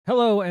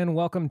Hello and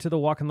welcome to the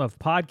Walk in Love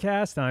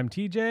podcast. I'm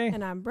TJ.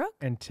 And I'm Brooke.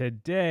 And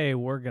today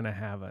we're going to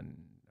have a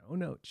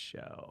no-note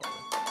show.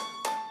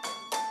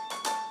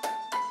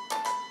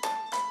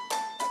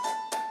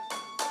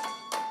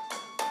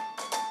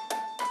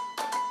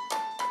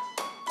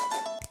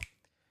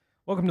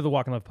 Welcome to the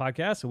Walk in Love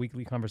podcast, a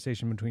weekly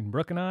conversation between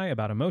Brooke and I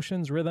about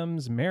emotions,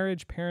 rhythms,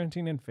 marriage,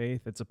 parenting, and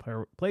faith. It's a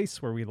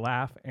place where we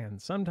laugh and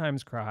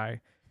sometimes cry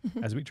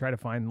as we try to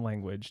find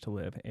language to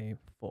live a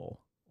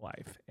full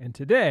life. And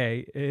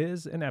today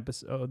is an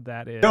episode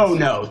that is... No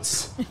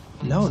notes.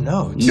 No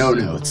notes. No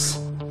notes.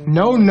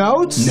 No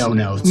notes. No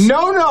notes.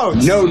 No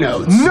notes. No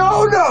notes.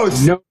 No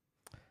notes. No.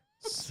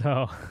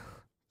 So,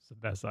 it's the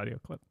best audio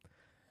clip.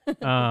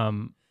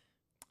 No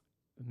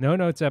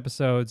notes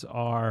episodes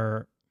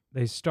are...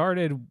 I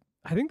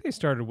think they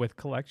started with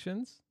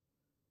collections.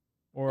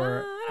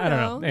 Or, I don't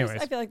know.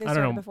 Anyways, I feel like they I don't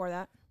started know. before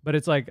that. But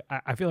it's like,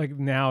 I feel like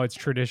now it's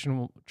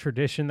tradition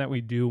that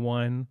we do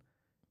one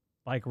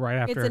like right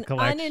after It's a an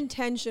collection.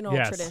 unintentional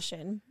Yes.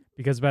 tradition.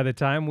 Because by the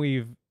time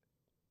we've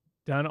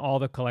done all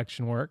the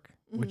collection work,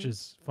 which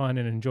is fun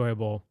and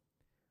enjoyable,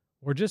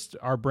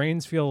 our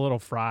brains feel a little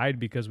fried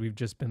because we've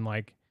just been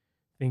like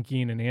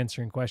thinking and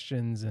answering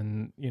questions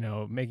and,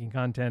 making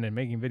content and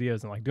making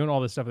videos and like doing all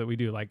this stuff that we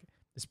do.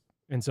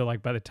 And so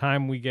like by the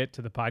time we get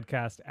to the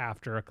podcast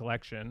after a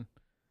collection,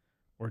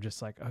 we're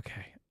just like,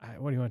 okay,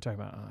 what do you want to talk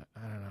about?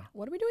 I don't know.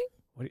 What are we doing?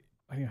 What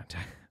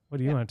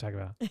do you want to talk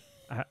about?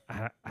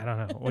 I don't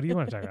know. What do you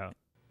want to talk about?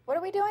 What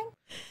are we doing?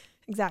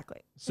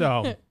 Exactly.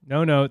 So,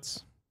 no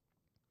notes.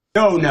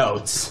 No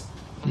notes.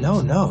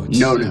 No notes.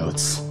 No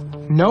notes.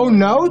 No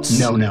notes.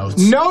 No notes.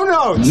 No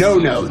notes. No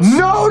notes.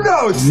 No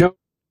notes. No.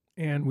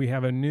 And we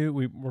have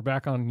we're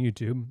back on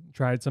YouTube.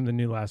 Tried something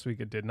new last week.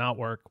 It did not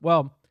work.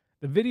 Well,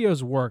 the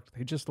videos worked.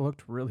 They just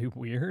looked really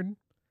weird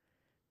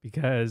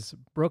because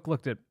Brooke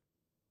looked at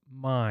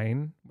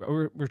mine.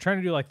 We're trying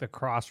to do like the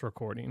cross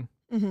recording.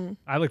 Mm-hmm.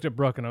 I looked at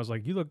Brooke and I was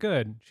like, you look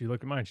good. She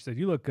looked at mine. She said,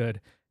 you look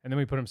good. And then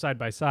we put them side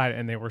by side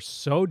and they were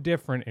so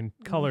different in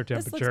color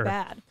This temperature looks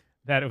bad.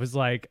 that it was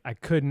like, I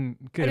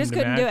couldn't get I just them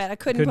to couldn't do match. it. I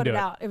couldn't put it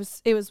out. It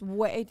was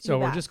way too So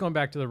bad. we're just going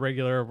back to the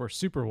regular. We're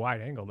super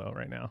wide angle though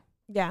right now.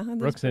 Yeah, and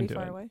Brooke's that's pretty into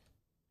far it. away.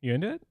 You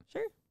into it?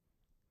 Sure.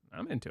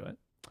 I'm into it.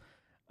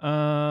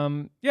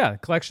 Yeah,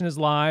 collection is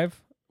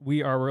live.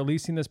 We are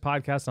releasing this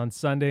podcast on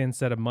Sunday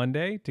instead of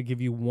Monday to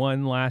give you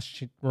one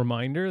last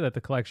reminder that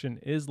the collection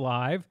is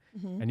live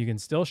and you can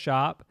still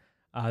shop.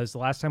 This is the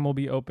last time we'll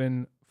be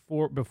open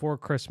before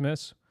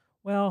Christmas.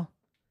 Well,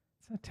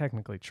 it's not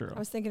technically true. I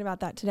was thinking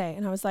about that today,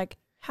 and I was like,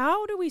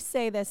 how do we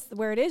say this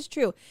where it is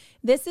true?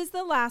 This is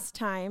the last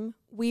time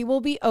we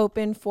will be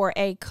open for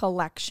a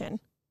collection.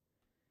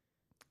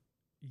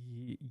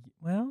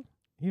 Well,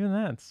 even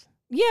that's...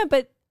 Yeah,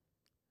 but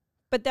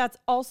that's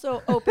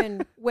also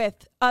open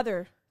with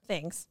other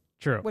things,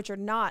 true. which are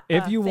not.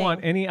 If a you thing. want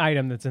any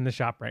item that's in the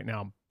shop right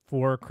now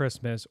for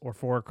Christmas or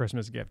for a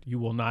Christmas gift, you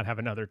will not have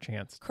another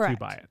chance to Correct.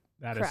 buy it.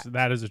 Correct.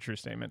 That is a true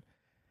statement.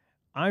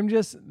 I'm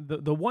just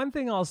the one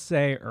thing I'll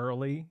say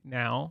early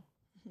now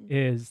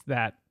is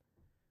that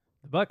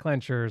the butt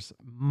clenchers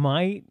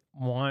might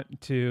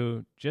want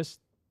to just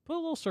put a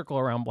little circle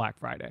around Black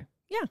Friday.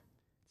 Yeah.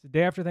 It's the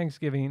day after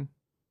Thanksgiving.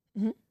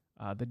 Mhm.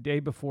 The day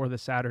before the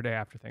Saturday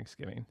after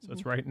Thanksgiving. So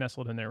it's right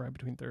nestled in there, right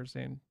between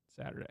Thursday and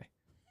Saturday.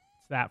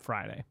 It's that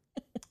Friday.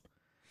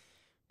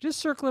 Just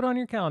circle it on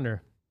your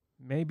calendar.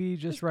 Maybe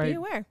just Be write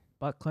aware.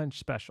 butt clench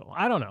special.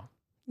 I don't know.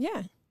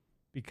 Yeah.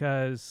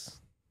 Because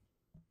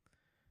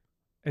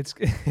it's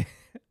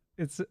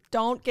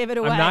Don't give it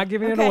away. I'm not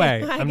giving it Okay?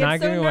 away. I I'm get not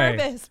so giving it away.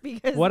 nervous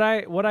because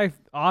what I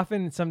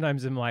often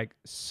sometimes am like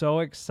so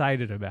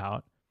excited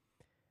about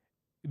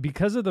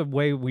because of the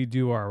way we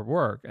do our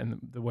work and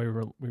the way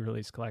we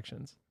release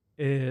collections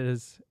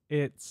is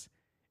it's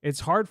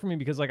hard for me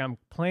because like I'm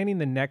planning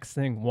the next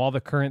thing while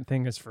the current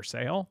thing is for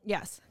sale.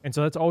 yes. And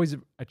so that's always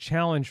a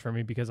challenge for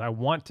me because I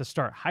want to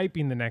start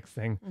hyping the next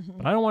thing,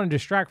 but I don't want to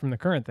distract from the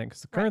current thing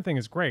because the current thing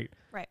is great.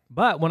 Right.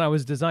 But when I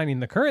was designing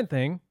the current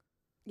thing,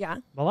 Yeah.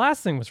 the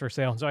last thing was for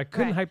sale. And so I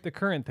couldn't Right. hype the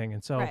current thing.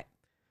 And so Right.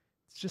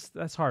 it's just,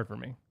 that's hard for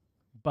me.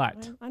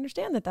 But I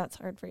understand that that's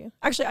hard for you.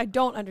 Actually, I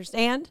don't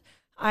understand.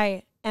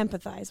 I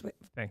empathize with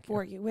thank you.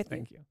 for you with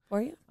Thank you. you.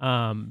 For you.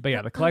 But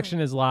yeah, the collection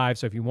is live.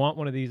 So if you want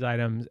one of these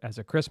items as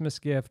a Christmas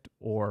gift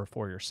or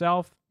for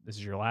yourself, this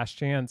is your last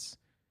chance.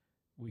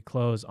 We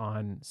close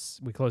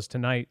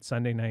tonight,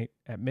 Sunday night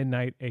at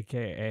midnight,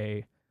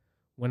 AKA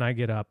when I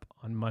get up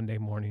on Monday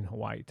morning,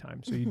 Hawaii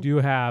time. So you do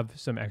have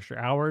some extra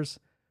hours,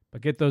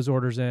 but get those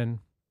orders in.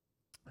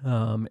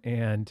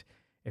 And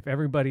if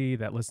everybody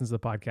that listens to the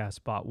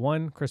podcast bought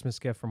one Christmas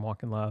gift from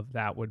Walk in Love,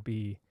 that would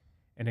be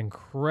an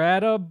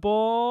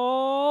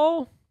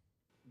incredible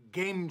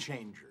game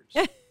changers.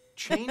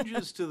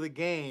 Changes to the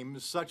game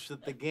such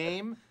that the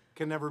game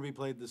can never be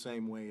played the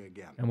same way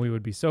again. and we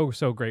would be so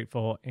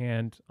grateful.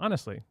 And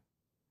honestly,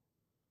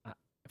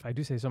 if I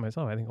do say so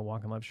myself, I think a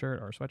Walk in Love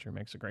shirt or a sweatshirt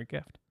makes a great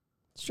gift.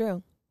 It's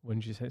true.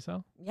 Wouldn't you say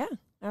so? Yeah,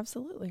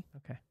 absolutely.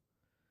 Okay.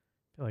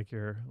 I feel like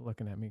you're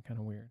looking at me kind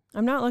of weird.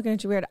 I'm not looking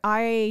at you weird.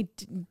 I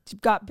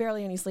got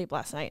barely any sleep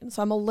last night,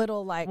 so I'm a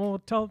little like. Well,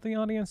 tell the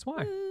audience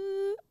why.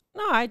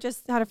 No, I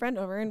just had a friend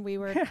over and we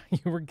were. Yeah,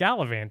 you were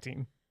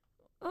gallivanting.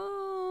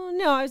 Oh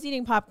no, I was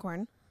eating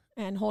popcorn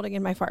and holding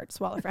in my farts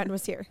while a friend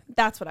was here.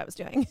 That's what I was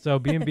doing. So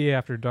B&B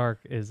After Dark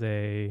is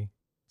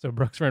so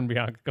Brooke's friend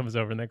Bianca comes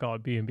over and they call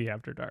it B&B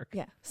After Dark.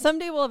 Yeah.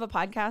 Someday we'll have a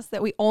podcast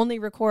that we only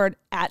record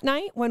at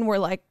night when we're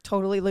like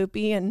totally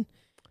loopy and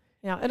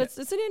and it's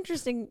an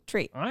interesting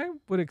treat. I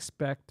would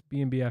expect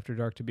B&B After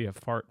Dark to be a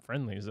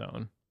fart-friendly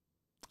zone.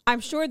 I'm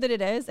sure that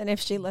it is. And if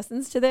she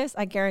listens to this,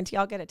 I guarantee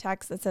I'll get a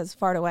text that says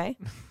fart away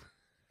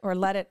or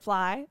let it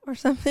fly or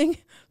something.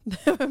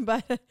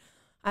 But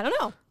I don't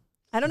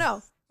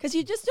know. Because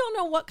you just don't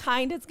know what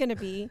kind it's going to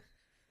be.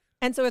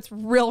 And so it's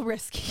real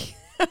risky.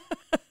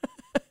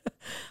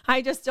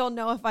 I just don't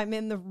know if I'm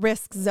in the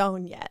risk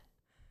zone yet.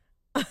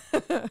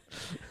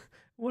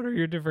 What are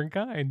your different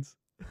kinds?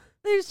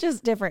 There's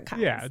just different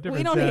kinds. Yeah, different.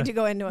 We don't need to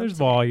go into them. There's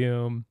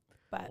volume,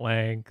 but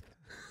length.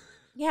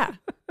 yeah,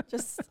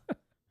 just it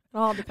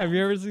all depends. Have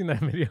you ever seen that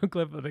video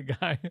clip of the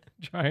guy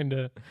trying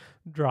to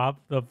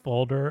drop the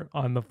folder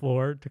on the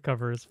floor to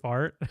cover his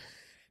fart?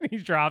 He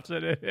drops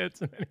it, it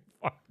hits, and then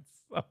he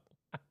farts.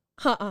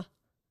 So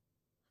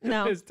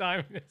No. his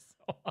timing is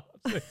so off.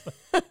 So it's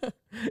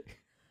like,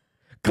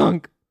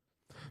 gunk.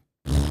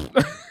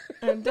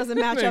 It doesn't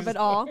match up at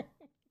all.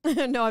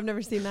 No, I've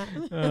never seen that.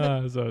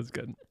 So it's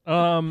good.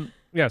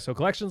 Yeah, so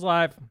Collections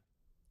Live.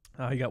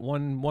 You got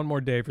one more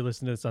day if you're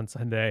listening to this on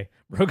Sunday.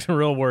 Brooke's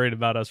real worried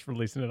about us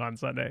releasing it on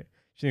Sunday.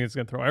 She thinks it's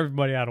going to throw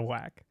everybody out of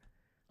whack.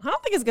 I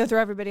don't think it's going to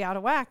throw everybody out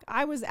of whack.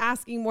 I was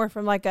asking more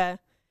from like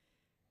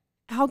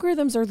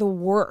algorithms are the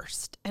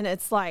worst. And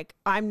it's like,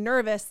 I'm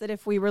nervous that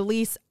if we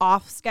release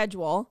off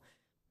schedule,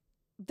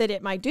 that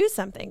it might do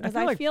something. Because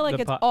I feel like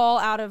it's all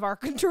out of our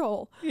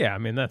control. Yeah, I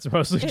mean, that's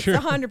mostly It's true.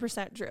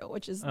 100% true,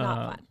 which is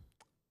not fun.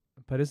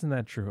 But isn't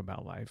that true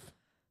about life?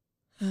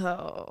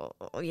 Oh,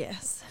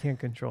 yes. Can't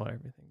control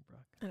everything, Brooke.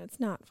 And it's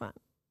not fun.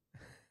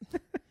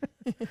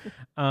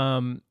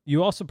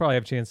 You also probably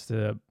have a chance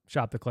to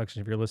shop the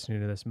collection if you're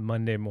listening to this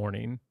Monday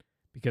morning.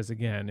 Because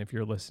again, if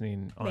you're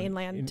listening on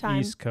Mainland time.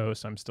 East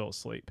Coast, I'm still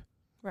asleep.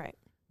 Right.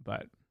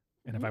 But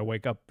if I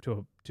wake up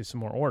to some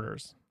more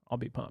orders, I'll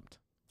be pumped.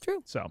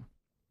 True. So,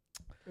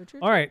 True.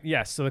 all right,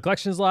 yes. So the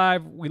collection's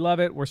live. We love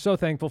it. We're so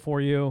thankful for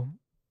you.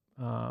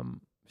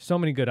 So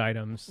many good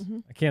items. Mm-hmm.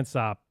 I can't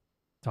stop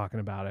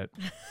talking about it.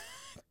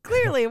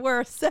 Clearly,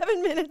 we're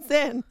 7 minutes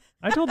in.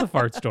 I told the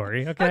fart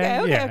story. Okay.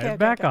 Okay,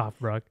 Back off,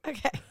 Brooke.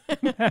 Okay.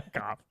 Back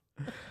off.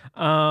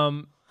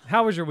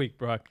 How was your week,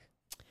 Brooke?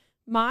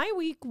 My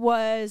week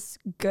was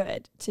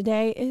good.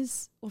 Today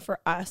is, well, for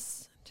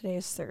us, today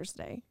is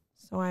Thursday.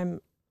 So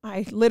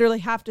I literally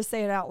have to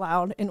say it out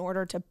loud in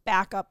order to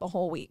back up a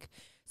whole week.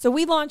 So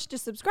we launched to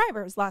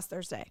subscribers last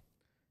Thursday.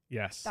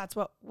 Yes. That's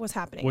what was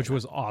happening. Which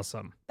was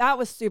awesome. That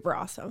was super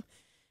awesome.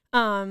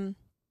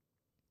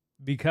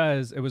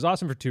 Because it was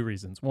awesome for two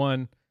reasons.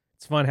 One,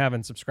 it's fun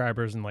having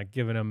subscribers and like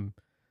giving them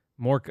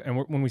more. And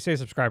when we say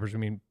subscribers, we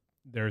mean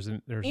there's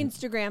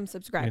Instagram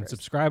subscribers. You can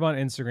subscribe on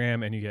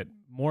Instagram and you get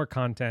more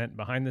content,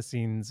 behind the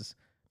scenes,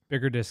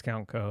 bigger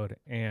discount code,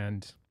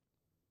 and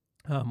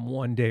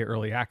 1 day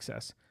early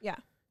access. Yeah.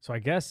 So I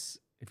guess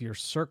if you're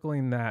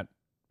circling that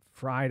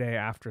Friday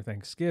after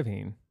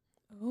Thanksgiving,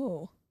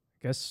 Oh.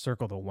 I guess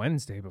circle the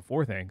Wednesday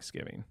before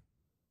Thanksgiving.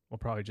 We'll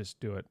probably just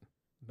do it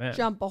then.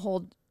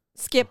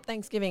 Skip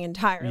Thanksgiving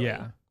entirely.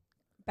 Yeah.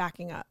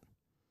 Backing up.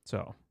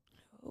 So.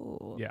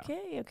 Oh, Yeah.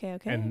 Okay.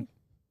 And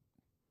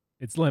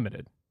it's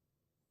limited.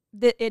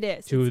 It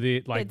is. To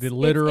It's the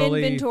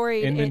literally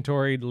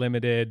inventoried.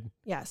 limited,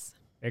 Yes.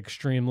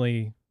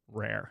 extremely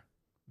rare,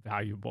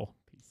 valuable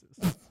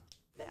pieces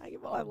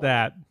Valuable. I love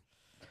that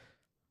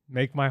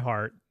make my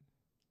heart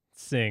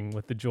sing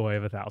with the joy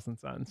of 1,000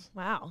 suns. it.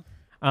 Wow.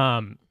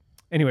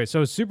 Anyway,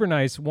 so it's super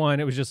nice. One,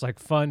 it was just like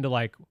fun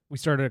to we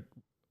started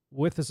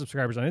with the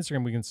subscribers on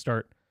Instagram. We can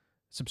start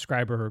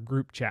subscriber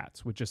group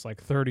chats with just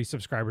like 30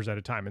 subscribers at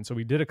a time. And so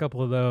we did a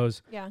couple of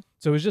those. Yeah.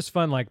 So it was just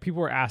fun. Like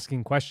people were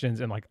asking questions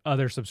and like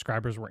other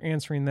subscribers were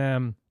answering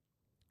them,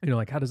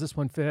 like, how does this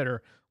one fit?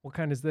 Or what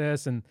kind is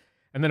this? And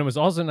then it was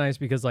also nice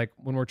because like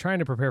when we're trying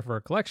to prepare for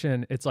a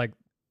collection, it's like,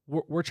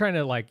 we're trying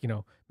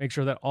to make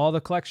sure that all the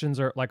collections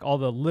are like all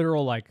the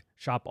literal like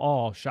shop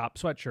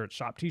sweatshirts,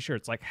 shop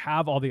t-shirts, like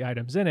have all the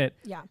items in it.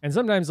 Yeah. And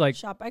sometimes like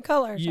Shop by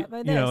color, shop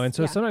by this. and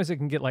so Yeah. sometimes it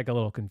can get like a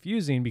little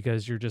confusing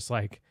because you're just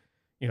like,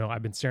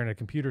 I've been staring at a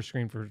computer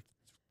screen for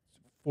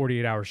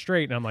 48 hours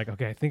straight and I'm like,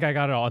 okay, I think I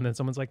got it all. And then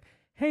someone's like,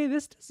 hey,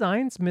 this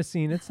design's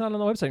missing. It's not on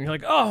the website. And you're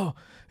like, oh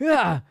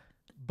yeah.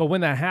 But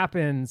when that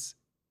happens,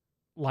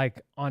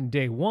 like on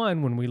day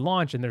one, when we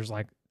launch and there's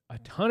like a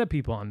ton of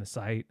people on the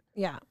site,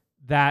 Yeah.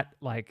 that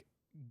like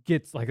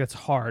gets like, that's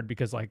hard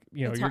because like,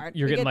 It's hard.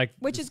 you're getting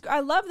which is, I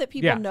love that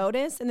people Yeah.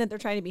 notice and that they're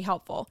trying to be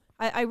helpful.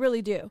 I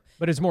really do.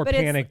 but it's more But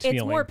panicked it's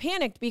feeling. more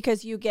panicked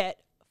because you get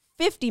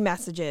 50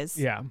 messages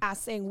Yeah.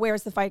 saying,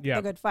 where's the fight, Yeah.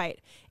 the good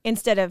fight,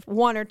 instead of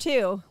one or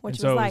two, which And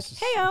so was it like, was-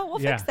 hey,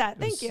 we'll yeah, fix that. it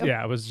Thank was- you.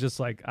 Yeah, it was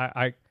just like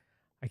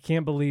I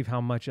can't believe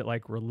how much it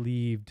like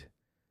relieved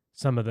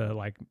some of the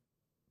like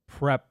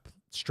prep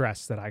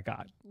stress that I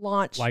got.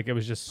 Launch. Like it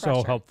was just so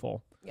pressure.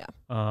 helpful. Yeah.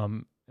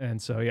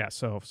 And so yeah,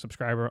 so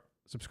subscribe on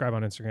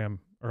Instagram,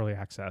 early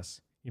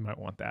access. You might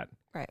want that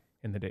Right.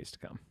 in the days to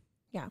come.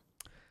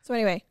 So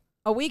anyway,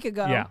 a week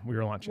ago Yeah, we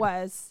were launching.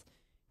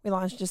 we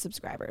launched to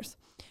subscribers.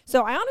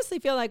 So I honestly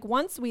feel like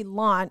once we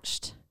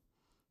launched,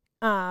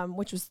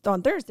 which was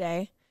on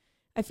Thursday,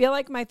 I feel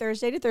like my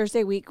Thursday to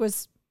Thursday week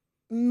was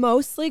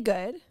mostly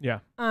good. Yeah.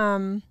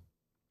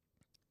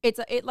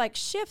 It like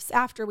shifts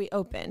after we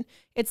open.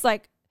 It's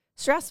like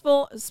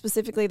stressful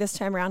specifically this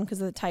time around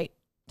because of the tight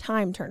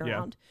time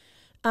turnaround.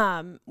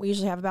 We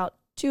usually have about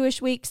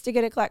 2-ish weeks to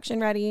get a collection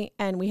ready,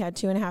 and we had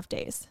 2.5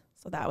 days.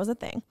 So that was a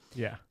thing.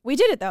 Yeah. We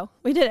did it though.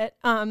 We did it.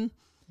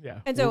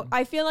 Yeah. And so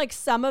I feel like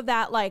some of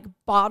that like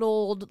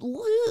bottled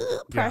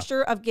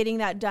pressure of getting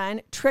that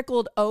done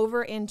trickled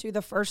over into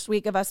the first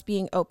week of us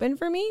being open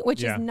for me,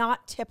 which is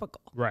not typical.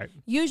 Right.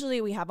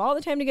 Usually we have all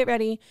the time to get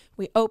ready,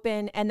 we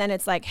open, and then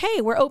it's like, hey,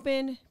 we're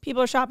open.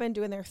 People are shopping,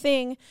 doing their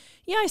thing.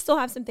 Yeah, I still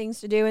have some things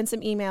to do and some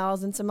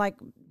emails and some like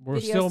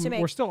videos to make.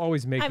 We're still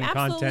always making I'm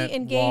content. absolutely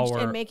engaged while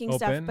in we're making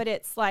stuff, open. but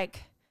it's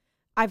like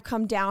I've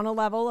come down a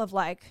level of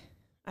like,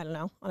 I don't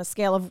know, on a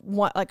scale of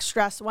what, like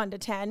stress 1 to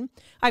 10,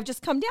 I've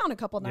just come down a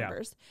couple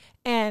numbers.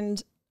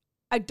 And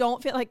I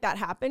don't feel like that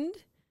happened.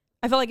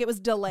 I felt like it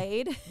was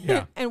delayed,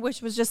 and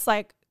which was just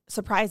like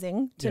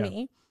surprising to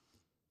me.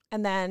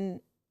 And then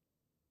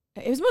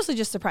it was mostly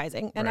just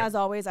surprising. And as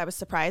always, I was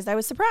surprised.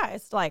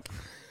 Like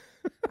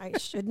I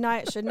shouldn't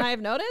I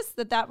have noticed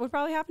that would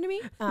probably happen to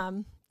me?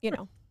 You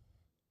know.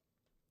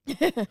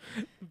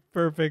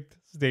 Perfect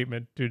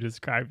statement to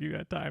describe you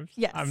at times.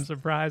 Yes. I'm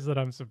surprised that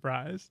I'm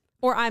surprised.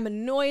 Or I'm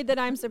annoyed that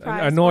I'm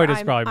surprised. Annoyed or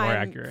is probably more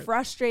I'm accurate.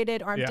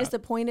 Frustrated, or I'm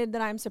disappointed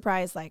that I'm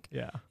surprised. Like,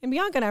 and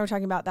Bianca and I were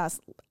talking about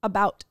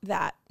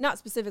that, not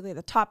specifically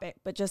the topic,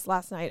 but just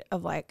last night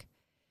of like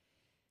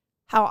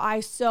how I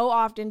so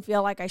often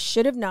feel like I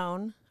should have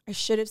known, I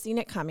should have seen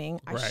it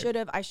coming, I should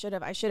have.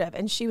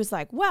 And she was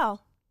like,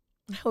 well,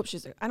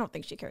 I don't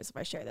think she cares if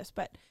I share this,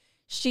 but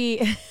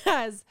she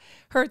has,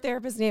 her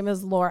therapist's name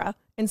is Laura.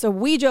 And so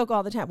we joke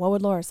all the time. What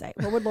would Laura say?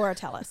 What would Laura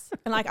tell us?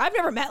 And like, I've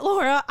never met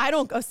Laura. I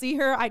don't go see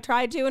her. I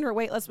tried to, and her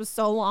wait list was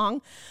so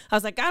long. I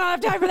was like, I don't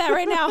have time for that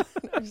right now.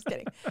 No, I'm just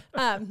kidding.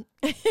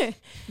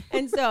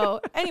 And so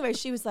anyway,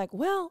 she was like,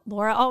 well,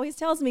 Laura always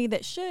tells me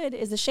that should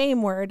is a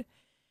shame word.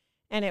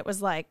 And it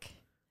was like,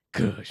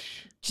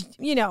 gosh,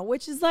 you know,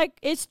 which is like,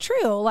 it's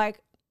true. Like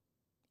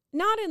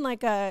not in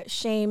like a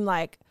shame,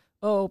 like,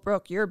 oh,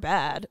 Brooke, you're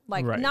bad.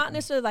 Like not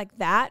necessarily like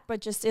that,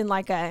 but just in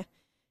like a,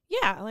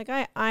 like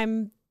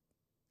I'm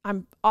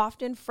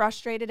often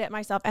frustrated at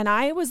myself. And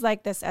I was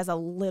like this as a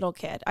little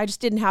kid. I just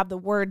didn't have the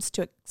words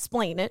to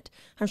explain it.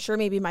 I'm sure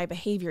maybe my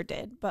behavior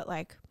did, but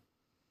like,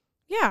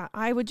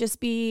 I would just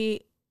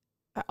I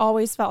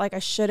always felt like I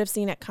should have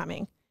seen it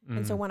coming. Mm-hmm.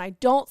 And so when I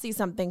don't see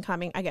something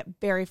coming, I get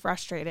very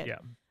frustrated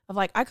of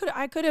like,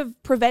 I could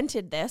have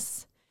prevented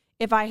this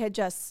if I had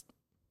just,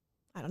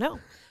 I don't know,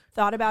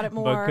 thought about it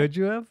more. But could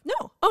you have?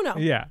 No. Oh no.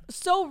 Yeah.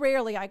 So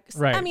rarely I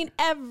mean,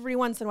 every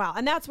once in a while.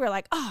 And that's where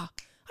like,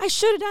 I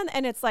should have done.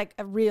 And it's like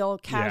a real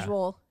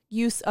casual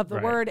use of the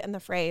word and the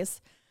phrase.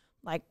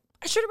 Like,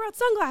 I should have brought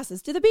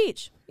sunglasses to the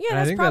beach.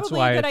 Yeah, that's probably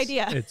a good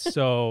idea. It's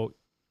so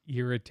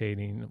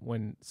irritating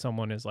when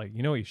someone is like,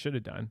 you know what you should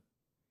have done?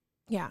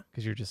 Yeah.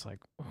 Because you're just like,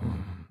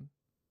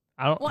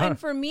 I don't. Well, and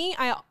for me,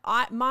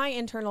 I my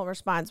internal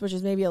response, which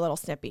is maybe a little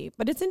snippy,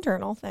 but it's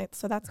internal,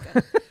 so that's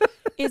good,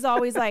 is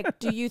always like,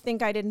 do you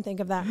think I didn't think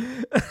of that?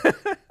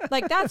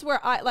 Like, that's where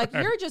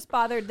you're just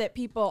bothered that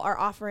people are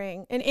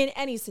offering, in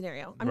any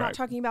scenario. I'm not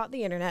talking about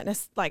the internet.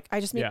 And like, I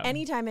just mean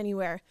anytime,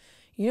 anywhere.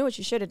 You know what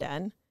you should have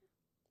done?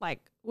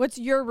 Like, what's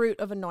your root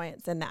of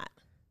annoyance in that?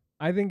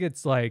 I think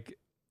it's like,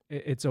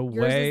 it's a Yours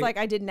way. is like,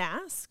 I didn't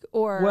ask,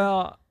 or.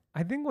 Well,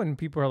 I think when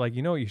people are like,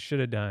 you know what you should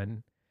have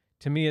done,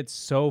 to me, it's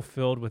so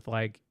filled with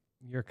like,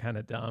 you're kind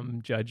of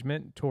dumb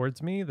judgment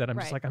towards me that I'm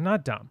just like, I'm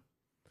not dumb.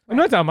 I'm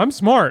not dumb. I'm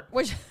smart.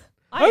 Which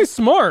I'm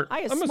smart.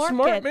 I'm a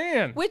smart kid,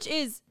 man. Which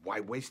is. Why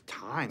waste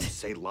time?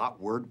 Say lot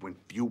word when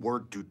few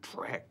word do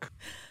trick.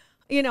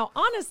 You know,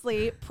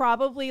 honestly,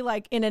 probably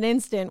like in an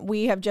instant,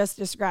 we have just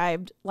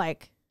described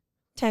like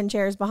 10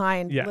 chairs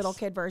behind little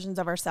kid versions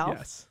of ourselves.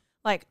 Yes.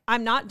 Like,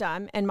 I'm not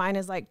dumb. And mine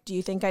is like, do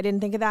you think I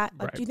didn't think of that?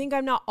 Like, do you think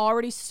I'm not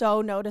already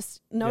so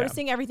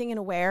noticing everything and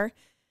aware?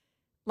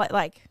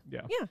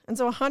 Yeah. And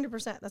so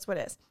 100%, that's what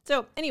it is.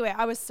 So anyway,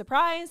 I was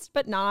surprised,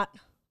 but not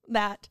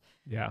that.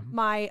 Yeah.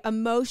 My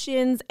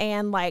emotions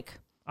and like.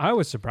 I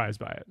was surprised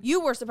by it. You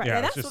were surprised.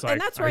 Yeah,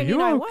 and that's where I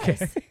knew I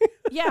was.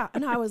 Yeah.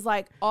 And I was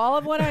like, all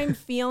of what I'm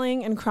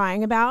feeling and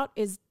crying about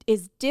is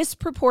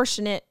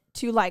disproportionate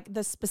to like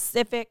the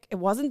specific, it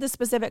wasn't the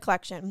specific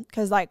collection.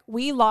 Cause like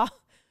we lost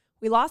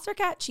our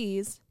cat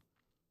Cheese.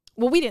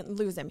 Well, we didn't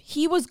lose him.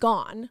 He was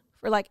gone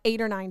for like 8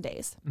 or 9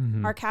 days.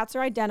 Mm-hmm. Our cats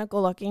are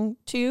identical looking,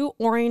 2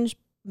 orange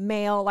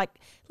male, like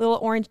little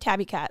orange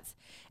tabby cats,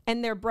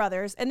 and they're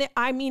brothers. And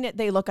I mean it,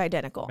 they look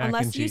identical.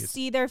 Unless you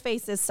see their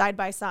faces side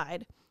by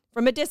side,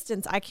 from a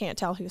distance, I can't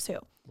tell who's who.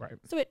 Right.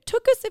 So it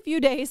took us a few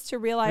days to I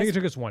realize, think it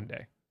took us one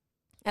day.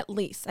 at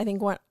least, I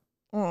think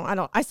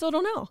I still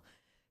don't know.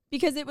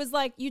 Because it was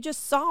like you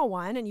just saw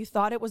one and you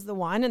thought it was the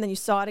one, and then you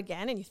saw it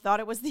again and you thought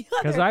it was the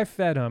other. Because I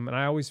fed him, and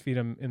I always feed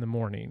him in the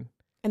morning.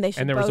 and they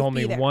should And there was both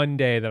only be there. one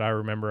day that I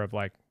remember of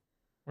like,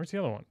 where's the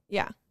other one?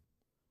 Yeah.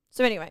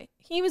 So anyway,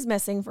 he was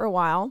missing for a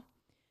while.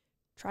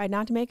 Tried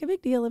not to make a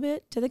big deal of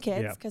it to the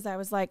kids Yep. because I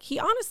was like, he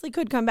honestly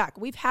could come back.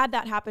 We've had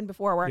that happen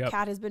before where a Yep.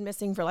 cat has been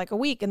missing for like a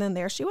week and then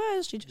there she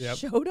was. She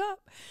just Yep. showed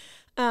up.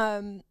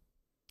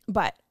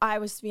 But I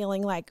was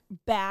feeling like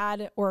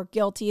bad or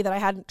guilty that I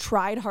hadn't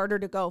tried harder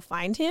to go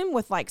find him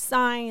with like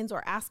signs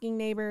or asking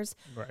neighbors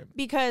Right.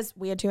 because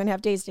we had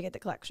 2.5 days to get the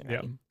collection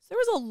ready. Yep. So there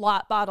was a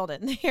lot bottled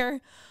in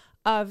there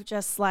of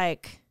just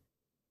like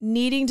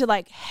needing to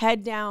like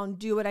head down,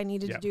 do what I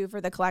needed Yep. to do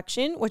for the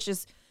collection, which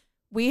is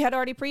we had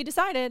already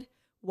pre-decided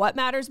what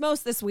matters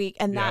most this week.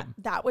 And Yep.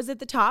 that was at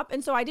the top.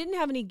 And so I didn't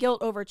have any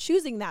guilt over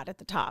choosing that at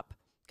the top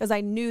because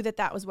I knew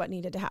that was what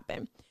needed to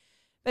happen.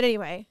 But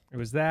anyway, It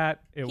was that.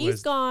 It he's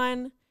was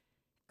gone.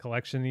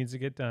 collection needs to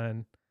get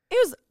done. It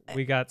was,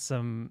 We got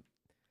some.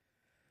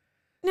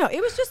 no,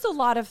 it was just a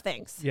lot of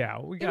things. Yeah,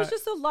 we It got. was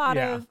just a lot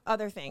yeah. of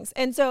other things.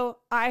 And so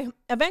I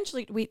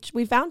eventually,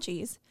 we found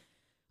Cheese.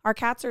 Our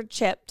cats are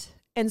chipped.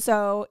 And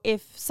so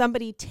if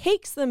somebody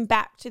takes them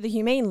back to the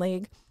Humane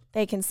League,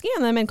 they can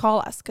scan them and call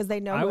us because they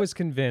know. I was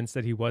convinced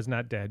that he was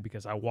not dead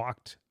because I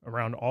walked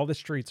around all the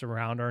streets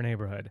around our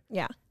neighborhood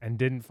Yeah, and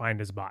didn't find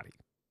his body.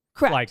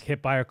 correct. Like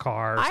hit by a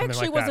car or I something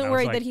actually like that. wasn't I was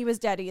worried like, that he was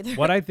dead either.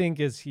 What I think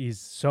is he's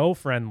so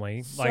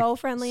friendly. So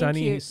friendly and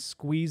Sonny cute.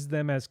 squeezed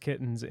them as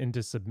kittens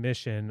into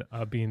submission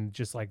of being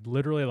just like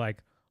literally like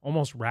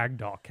almost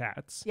ragdoll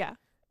cats. Yeah.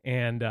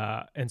 And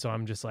so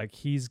I'm just like,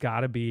 he's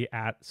got to be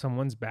at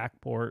someone's back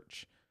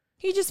porch.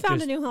 He just found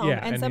Just- a new home. yeah,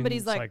 and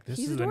somebody's it's like, this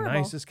he's is adorable. the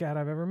nicest cat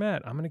I've ever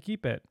met. I'm going to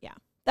keep it. Yeah.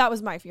 That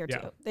was my fear Yeah.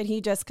 too. That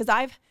he just,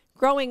 because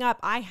growing up,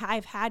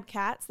 I've had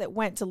cats that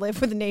went to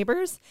live with the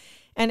neighbors,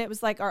 and it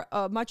was like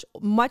a much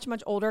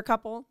older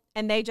couple,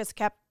 and they just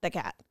kept the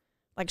cat.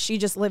 Like she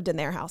just lived in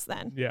their house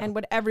then, Yeah. and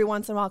would every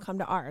once in a while come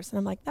to ours. And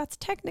I'm like, that's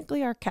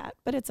technically our cat,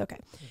 but it's okay.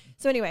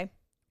 So anyway,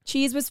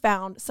 Cheese was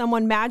found.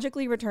 Someone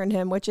magically returned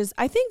him, which is,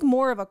 I think,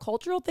 more of a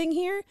cultural thing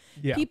here.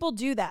 Yeah. People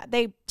do that.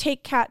 They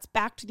take cats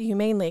back to the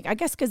Humane League, I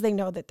guess because they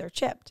know that they're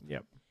chipped.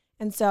 Yep.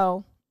 And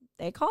so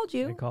they called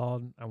you. They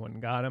called. I went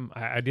and got him.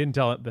 I didn't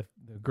tell the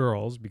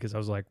girls because I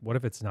was like, what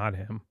if it's not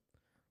him?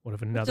 What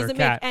if another doesn't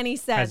cat make any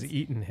sense. has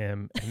eaten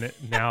him and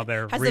now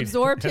they're Has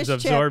absorbed his chip.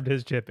 absorbed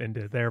his chip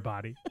into their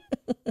body?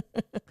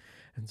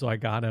 And so I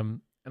got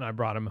him and I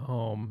brought him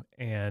home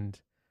and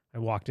I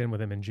walked in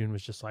with him and June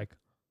was just like,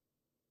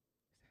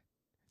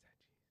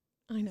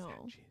 I "Is know.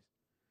 that cheese?"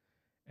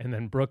 And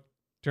then Brooke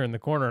turned the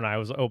corner and I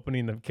was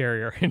opening the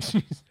carrier and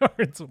she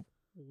starts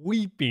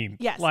weeping.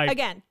 Yes. Like,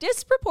 Again,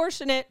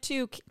 disproportionate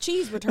to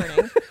Cheese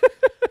returning.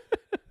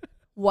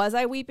 Was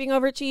I weeping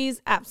over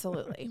Cheese?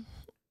 Absolutely.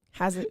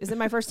 Is it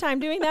my first time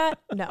doing that?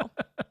 No.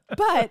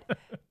 But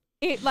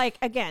it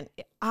again,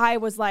 I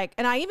was like,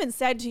 and I even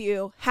said to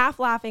you, half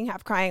laughing,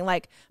 half crying,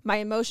 like my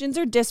emotions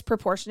are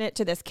disproportionate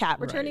to this cat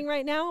returning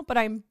right now, but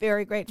I'm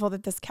very grateful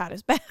that this cat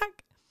is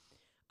back.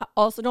 I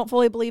also don't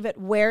fully believe it.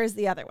 Where is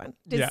the other one?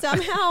 Did Yeah.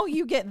 somehow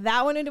you get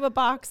that one into a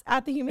box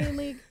at the Humane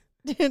League?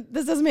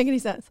 This doesn't make any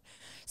sense.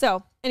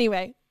 So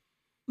anyway,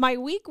 my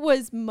week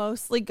was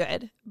mostly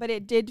good, but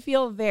it did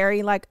feel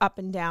very up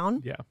and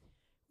down, yeah.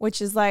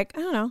 which is I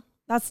don't know.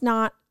 That's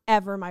not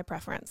ever my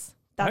preference.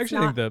 That's I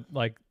actually not,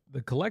 think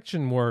the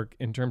collection work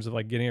in terms of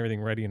getting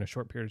everything ready in a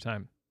short period of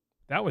time,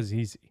 that was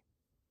easy.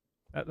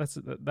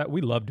 That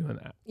we love doing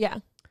that. yeah.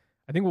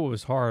 I think what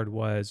was hard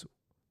was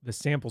the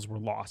samples were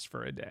lost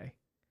for a day.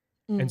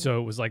 And so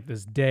it was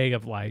this day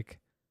of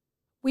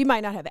we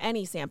might not have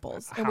any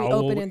samples and we how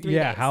open will- in 3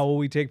 yeah, days. how will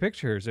we take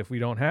pictures if we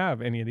don't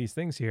have any of these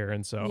things here?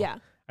 And so Yeah,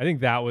 I think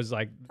that was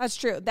that's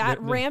true. That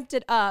the- ramped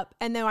it up.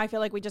 And then I feel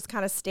like we just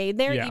kind of stayed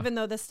there, Yeah. even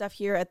though this stuff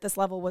here at this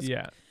level was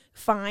yeah.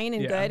 fine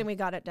and Yeah. good and we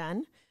got it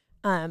done.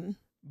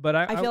 But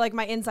I feel like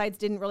my insides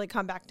didn't really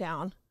come back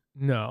down.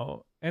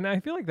 no. And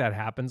I feel like that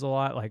happens a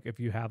lot. If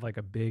you have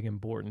a big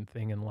important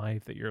thing in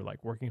life that you're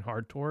working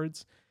hard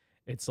towards,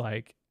 it's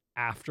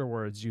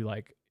afterwards you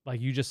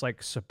you just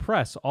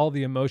suppress all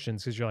the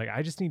emotions because you're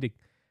I just need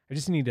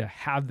to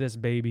have this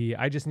baby.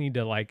 I just need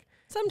to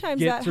Sometimes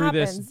get that through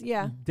happens. this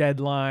Yeah.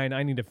 deadline.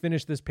 I need to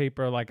finish this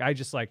paper. I'm going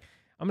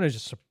to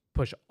just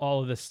push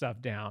all of this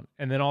stuff down.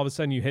 And then all of a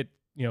sudden you hit,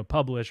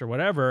 publish or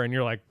whatever. And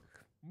you're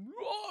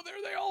oh,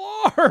 there they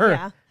all are.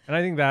 Yeah. And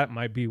I think that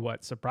might be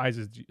what surprised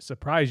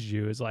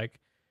you is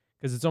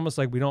because it's almost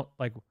we don't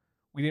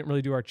we didn't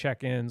really do our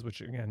check-ins,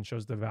 which again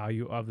shows the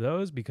value of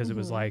those because it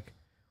was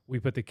we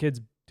put the kids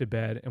to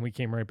bed and we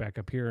came right back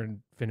up here and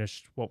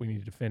finished what we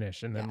needed to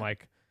finish. And then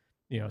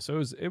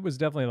so it was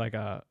definitely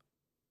a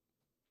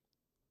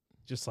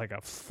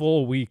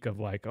full week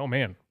of oh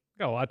man,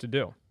 got a lot to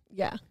do.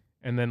 Yeah.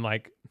 And then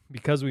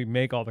because we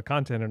make all the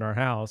content in our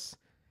house,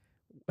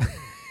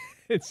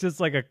 it's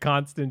just a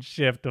constant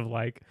shift of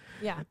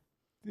Yeah.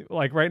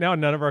 like right now,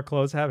 none of our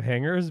clothes have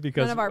hangers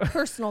because None of our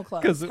personal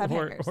clothes because have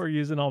hangers. we're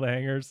using all the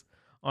hangers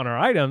on our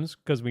items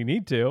because we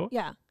need to.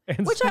 Yeah.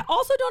 And Which so- I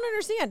also don't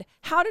understand.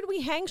 How did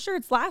we hang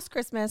shirts last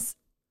Christmas?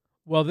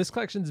 well, this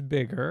collection's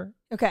bigger,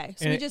 Okay,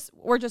 so And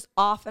we're just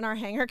off in our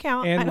hanger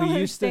count. I and don't we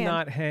used to understand.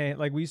 not hang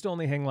like we used to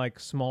only hang like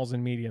smalls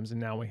and mediums,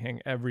 and now we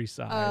hang every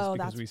size Oh, because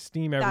that's- we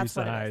steam every that's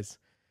what it is. size.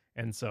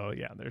 And so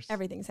yeah, there's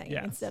Everything's hanging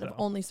yeah, instead of so-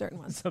 only certain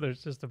ones. So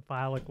there's just a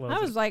pile of clothes. I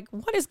was like,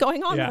 what is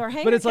going on with our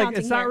hanger but it's like counting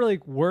it's not here? really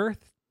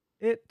worth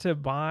it to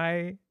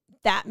buy.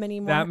 that many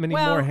more. that many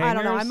well, more I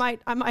don't know.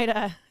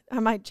 hangers? I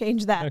might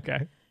change that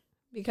Okay,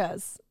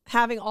 because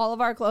having all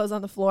of our clothes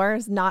on the floor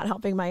is not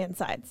helping my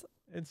insides.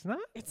 it's not.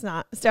 It's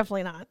not. It's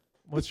definitely not.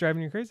 What's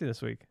driving you crazy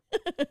this week?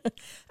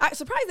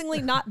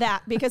 Surprisingly, not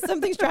that because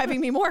something's driving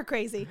me more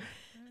crazy.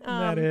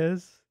 That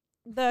is.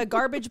 The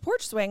garbage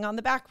porch swing on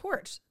the back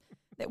porch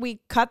that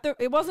we cut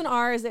it wasn't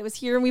ours. It was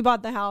here and we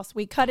bought the house.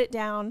 We cut it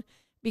down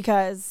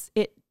because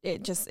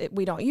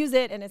we don't use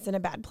it and it's in a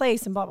bad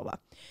place and blah, blah, blah.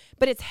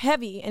 But it's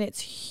heavy and it's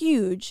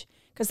huge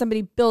because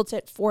somebody built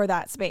it for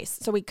that space.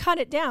 So we cut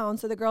it down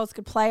so the girls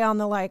could play on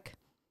the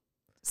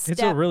step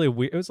It's a really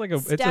weird. It was like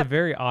it's a step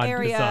very odd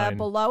area design.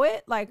 below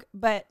it.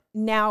 But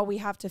now we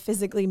have to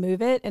physically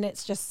move it and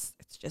it's just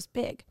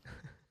big.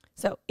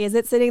 So is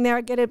it sitting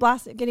there getting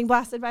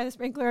blasted by the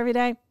sprinkler every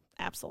day?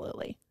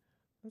 Absolutely.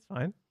 That's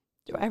fine.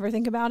 Do I ever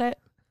think about it?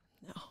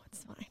 No,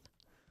 it's fine.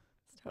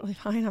 It's totally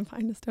fine. I'm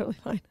fine. It's totally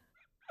fine.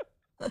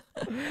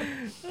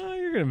 Oh,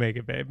 you're gonna make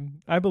it, babe.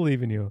 I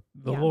believe in you.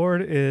 The Yeah.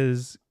 Lord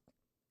is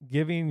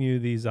giving you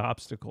these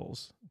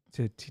obstacles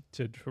to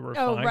refine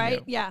Oh, right.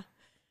 you. Yeah.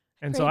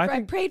 And so I I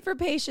think, prayed for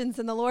patience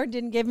and the Lord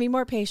didn't give me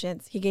more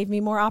patience. He gave me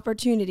more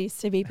opportunities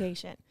to be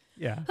patient.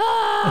 yeah,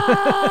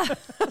 Ah!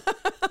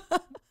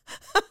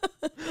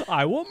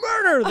 I will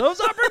murder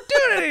those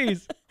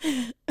opportunities.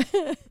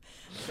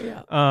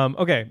 Yeah.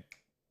 Okay.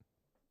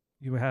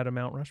 You had a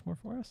Mount Rushmore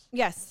for us?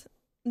 Yes.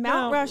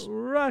 Mount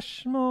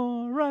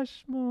Rushmore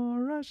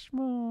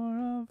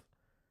of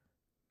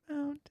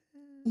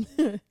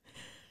mountains.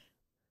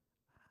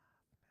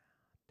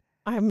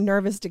 I'm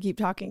nervous to keep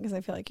talking because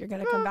I feel like you're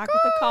going to come back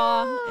with a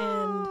caw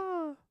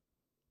and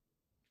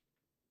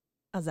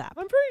a zap.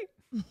 I'm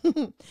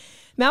free.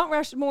 Mount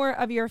Rushmore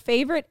of your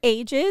favorite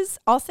ages.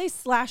 I'll say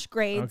 /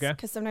 grades Okay.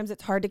 because sometimes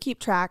it's hard to keep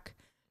track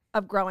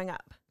of growing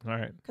up. All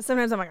right. Because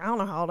sometimes I'm like, I don't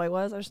know how old I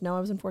was. I just know I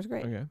was in 4th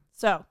grade. Okay.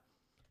 So,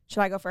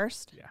 should I go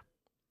first? Yeah.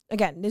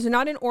 Again, these are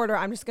not in order.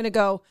 I'm just going to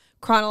go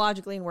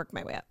chronologically and work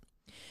my way up.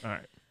 All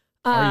right.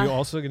 Are you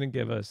also going to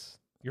give us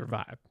your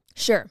vibe?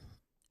 Sure.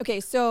 Okay,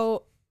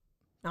 so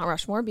Mount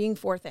Rushmore being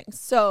 4 things.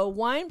 So,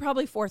 1,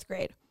 probably 4th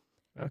grade.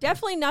 Okay.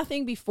 Definitely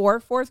nothing before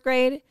 4th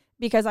grade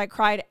because I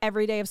cried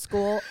every day of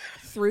school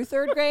through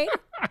 3rd grade.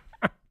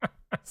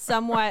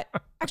 Somewhat,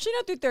 actually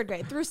not through 3rd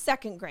grade, through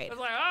 2nd grade. I was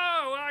like,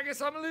 oh, well, I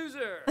guess I'm a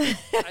loser.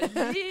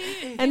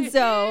 And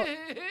so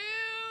Loser.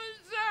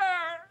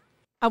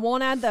 I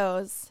won't add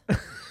those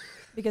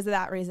because of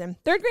that reason.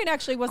 3rd grade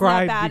actually wasn't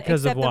Cried that bad,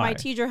 because of except that my why?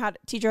 teacher had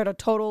a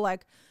total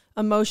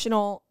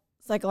emotional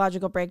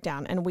psychological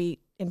breakdown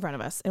in front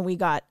of us, and we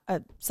got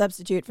a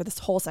substitute for this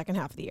whole second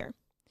half of the year.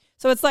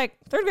 So it's like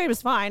 3rd grade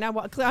was fine.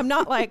 I'm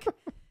not like,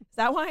 is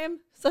that why I'm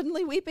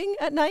suddenly weeping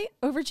at night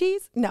over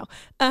cheese? No,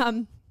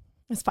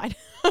 it's fine.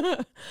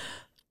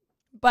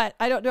 But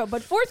I don't know.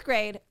 But 4th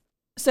grade.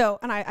 So,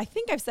 and I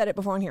think I've said it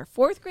before on here.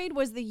 4th grade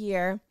was the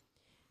year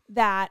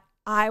that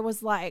I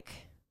was like,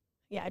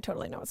 yeah, I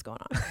totally know what's going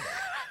on.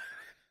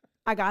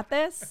 I got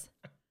this.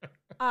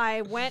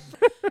 I went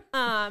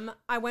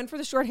for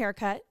the short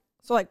haircut.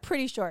 So like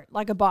pretty short,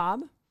 like a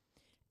bob.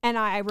 And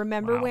I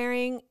remember Wow.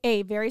 wearing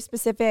a very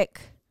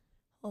specific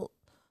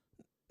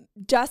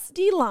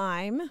dusty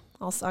lime.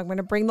 Also, I'm going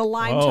to bring the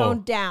lime Whoa.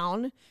 tone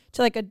down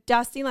to like a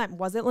dusty lime.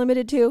 Was it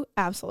limited to?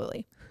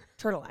 Absolutely.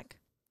 Turtleneck.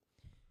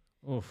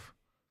 Oof.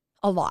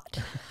 A lot.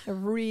 I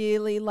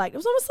really liked it.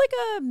 Was almost like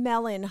a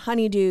melon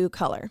honeydew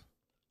color.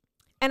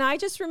 And I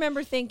just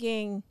remember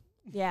thinking,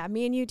 yeah,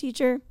 me and you,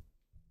 teacher,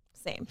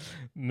 same.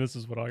 And this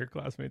is what all your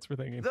classmates were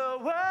thinking.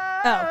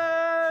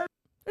 Oh,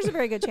 there's a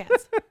very good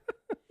chance.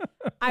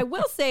 I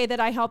will say that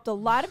I helped a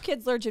lot of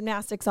kids learn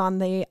gymnastics on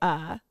the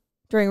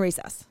during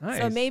recess. So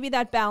Nice. maybe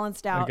that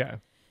balanced out Okay.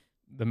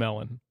 The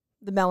melon.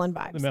 the melon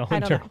vibes. The melon I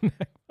don't know. turtleneck.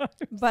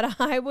 But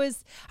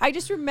I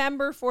just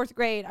remember 4th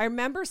grade. I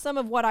remember some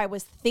of what I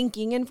was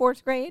thinking in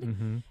 4th grade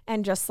Mm-hmm.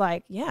 and just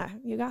like, yeah,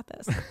 you got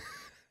this.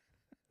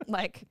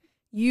 Like,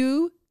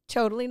 you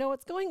totally know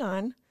what's going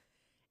on.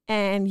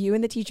 And you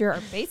and the teacher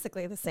are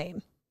basically the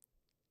same.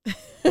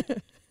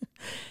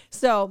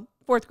 So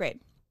 4th grade.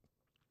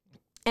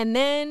 And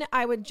then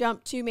I would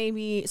jump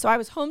to so I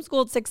was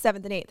homeschooled 6th, 7th,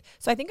 and 8th.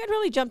 So I think I'd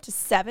really jump to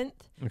 7th.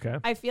 Okay.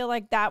 I feel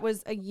like that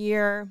was a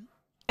year,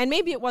 and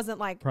maybe it wasn't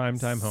like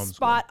Primetime homeschool.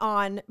 spot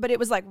on, but it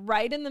was like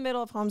right in the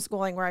middle of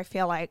homeschooling where I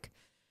feel like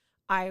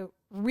I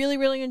really,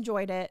 really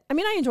enjoyed it. I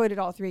mean, I enjoyed it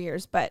all 3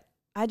 years, but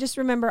I just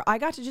remember I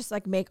got to just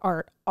like make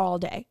art all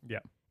day Yeah.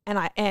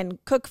 and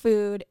cook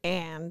food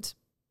and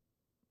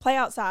play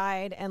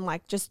outside and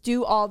like just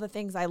do all the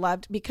things I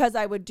loved, because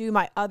I would do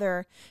my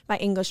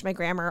English, my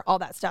grammar, all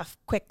that stuff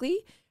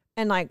quickly.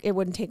 And like, it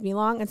wouldn't take me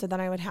long. And so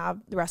then I would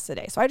have the rest of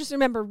the day. So I just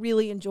remember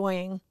really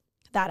enjoying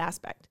that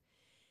aspect.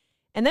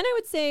 And then I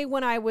would say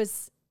when I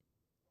was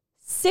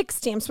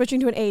 16, I'm switching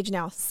to an age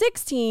now,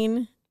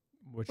 16,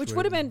 which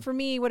would have been, for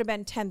me, would have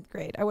been 10th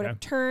grade. I would have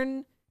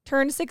turned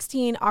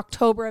 16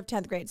 October of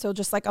 10th grade. So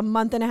just like a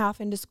month and a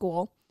half into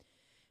school,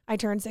 I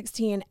turned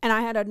 16, and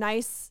I had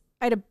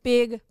a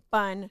big,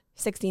 fun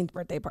 16th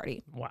birthday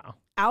party. Wow.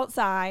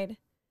 Outside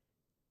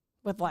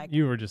with like...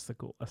 You were just the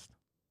coolest.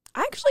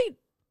 Actually,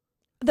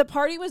 the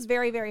party was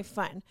very, very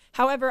fun.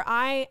 However,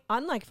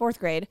 unlike 4th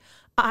grade,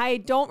 I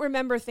don't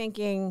remember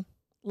thinking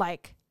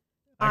like,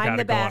 I'm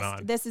the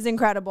best. This is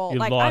incredible. You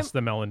like, lost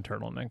the melon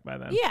turtleneck by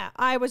then. Yeah,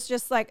 I was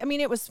just like, I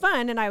mean, it was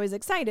fun and I was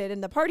excited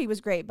and the party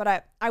was great,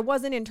 but I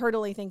wasn't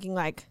internally thinking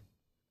like,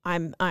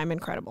 I'm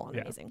incredible and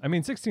amazing. I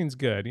mean, 16's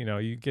good. You know,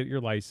 you get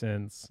your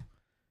license.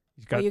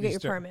 You get your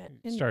permit.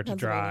 Start to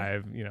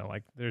drive. You know,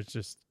 like there's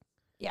just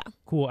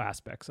cool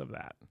aspects of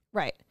that.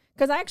 Right.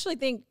 Because I actually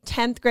think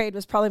 10th grade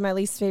was probably my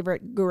least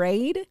favorite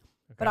grade. Okay.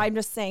 But I'm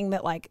just saying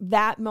that like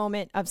that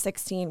moment of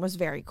 16 was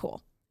very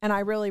cool. And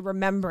I really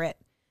remember it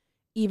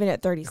even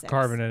at 36. You're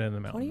carving it in the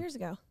mountain. 20 years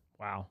ago.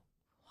 Wow.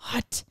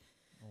 What?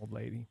 Old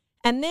lady.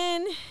 And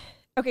then,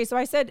 okay, so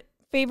I said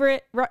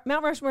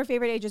Mount Rushmore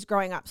favorite ages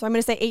growing up. So I'm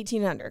going to say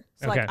 18 and under.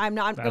 So like I'm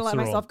not going to let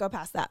myself go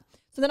past that.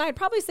 So then I'd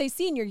probably say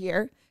senior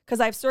year, because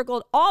I've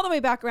circled all the way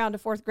back around to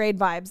 4th grade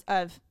vibes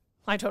of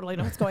I totally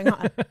know what's going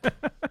on.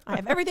 I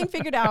have everything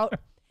figured out.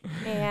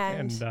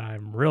 And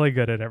I'm really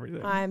good at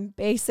everything. I'm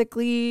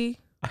basically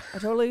a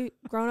totally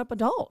grown up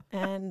adult.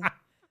 And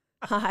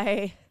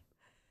I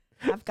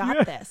have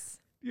got this.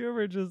 You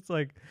ever just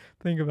like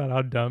think about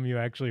how dumb you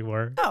actually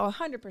were? Oh,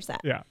 100%.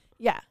 Yeah.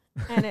 Yeah.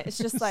 And it's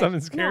just like,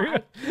 something scary. No,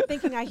 I'm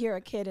thinking I hear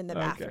a kid in the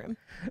bathroom.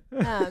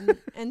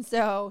 And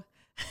so.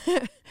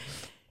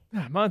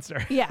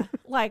 Monster. Yeah.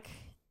 Like,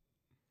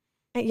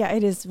 yeah,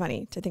 it is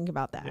funny to think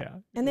about that. Yeah.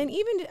 And then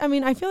even, I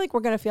mean, I feel like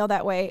we're going to feel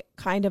that way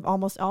kind of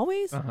almost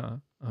always.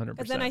 100%.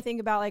 But then I think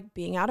about like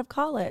being out of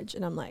college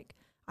and I'm like,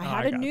 I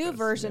had a new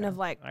version of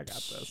like,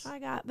 I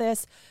got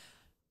this.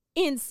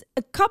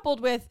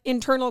 Coupled with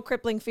internal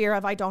crippling fear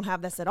of I don't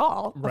have this at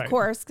all, of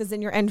course, because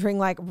then you're entering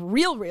like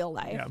real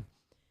life. Yeah.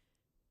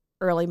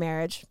 Early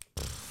marriage.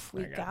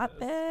 We got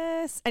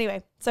this.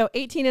 Anyway, so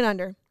 18 and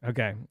under.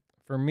 Okay.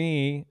 For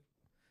me,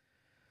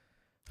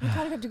 you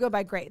kind of have to go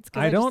by grades.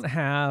 I don't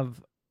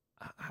have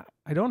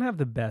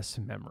the best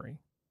memory.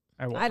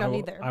 I don't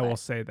either. I will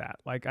say that.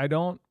 Like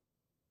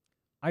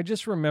I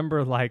just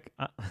remember like,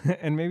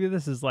 and maybe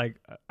this is like,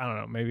 I don't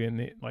know,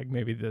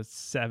 maybe the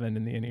 7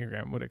 in the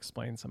Enneagram would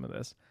explain some of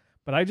this,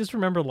 but I just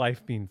remember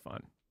life being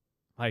fun.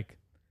 Like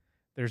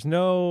there's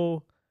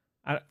no,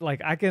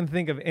 I can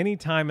think of any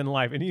time in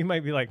life, and you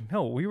might be like,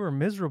 no, we were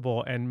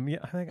miserable. And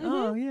I'm like,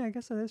 oh yeah, I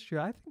guess that is true.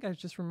 I think I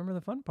just remember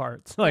the fun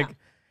parts. Like,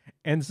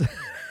 and so,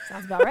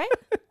 sounds about right.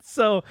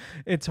 So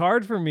it's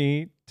hard for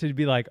me to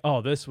be like,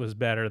 oh, this was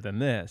better than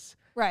this.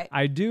 Right.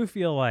 I do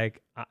feel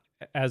like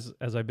as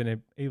I've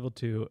been able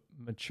to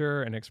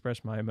mature and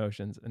express my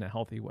emotions in a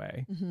healthy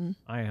way,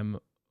 I am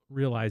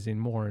realizing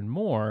more and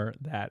more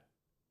that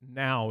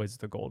now is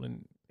the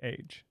golden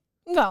age.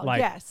 Well,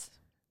 yes.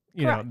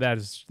 You know, that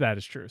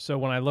is true. So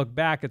when I look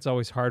back, it's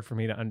always hard for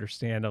me to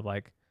understand of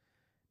like,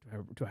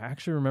 do I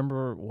actually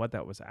remember what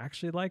that was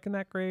actually like in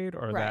that grade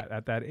or that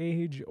at that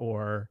age,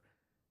 or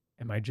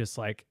am I just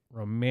like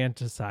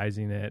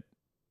romanticizing it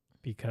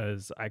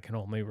because I can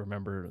only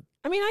remember?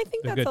 I mean, I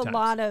think that's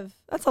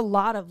a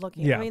lot of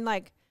looking. Yeah. I mean,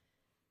 like,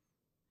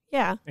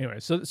 yeah. Anyway,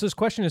 so this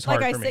question is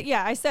hard for me.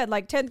 Yeah, I said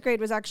like 10th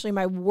grade was actually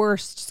my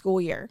worst school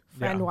year,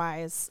 friend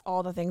wise,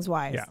 all the things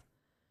wise. Yeah.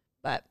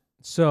 But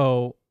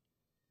so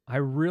I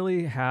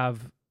really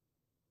have.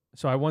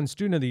 So I won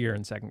Student of the Year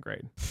in 2nd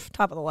grade.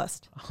 Top of the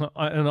list.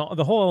 And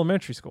the whole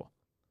elementary school.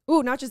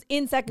 Ooh, not just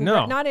in 2nd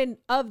grade, not in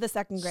of the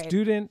 2nd grade.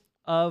 Student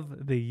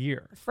of the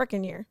Year.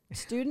 Frickin' year.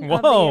 Student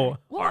of the year.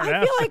 Well,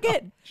 I feel like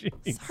it.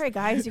 Jeez. Sorry,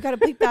 guys. You got to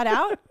bleep that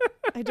out.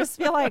 I just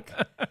feel like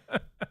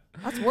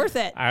that's worth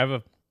it. I have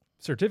a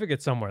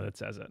certificate somewhere that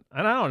says it.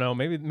 And I don't know.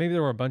 Maybe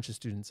there were a bunch of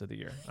Students of the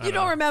Year. You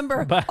don't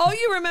remember. But all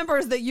you remember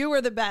is that you were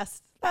the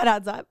best. That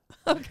adds up.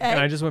 Okay. And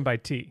I just went by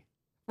T.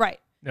 Right.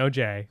 No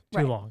J.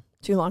 Too long.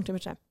 Too long, too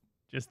much time.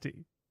 Just T.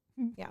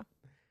 Yeah.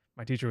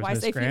 My teacher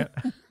was Miss Grant.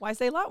 Why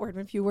say lot word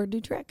when few word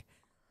do trick?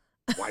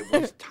 Why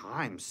waste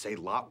time? Say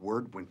lot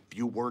word when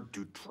few word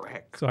do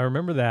trick. So I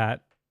remember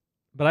that,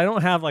 but I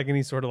don't have like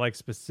any sort of like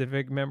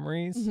specific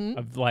memories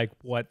of like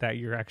what that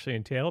year actually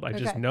entailed. I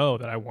just know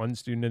that I won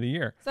Student of the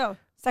Year. So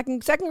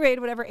second grade,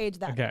 whatever age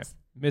that is.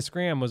 Miss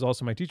Graham was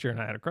also my teacher, and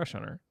I had a crush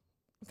on her.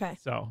 Okay.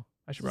 So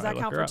I should Does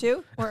probably that look count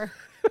her for up. 2 or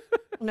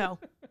no?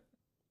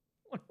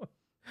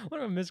 What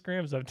about Miss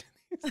Graham's up to?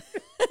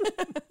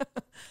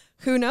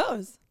 Who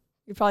knows?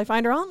 You probably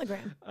find her on the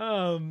gram.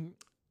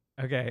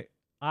 Okay.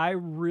 I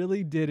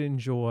really did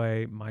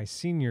enjoy my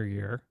senior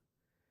year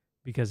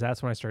because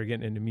that's when I started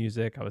getting into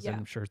music. I was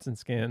in Shirts and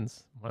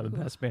Skins, one of the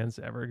best bands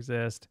to ever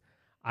exist.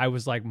 I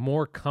was like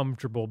more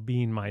comfortable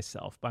being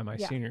myself by my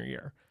Yeah. senior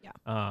year. Yeah.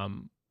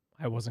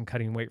 I wasn't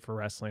cutting weight for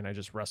wrestling. I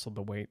just wrestled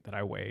the weight that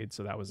I weighed.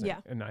 So that was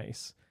Yeah. a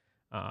nice,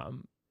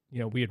 you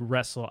know,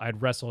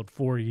 I'd wrestled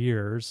 4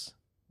 years,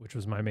 which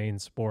was my main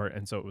sport.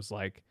 And so it was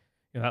like,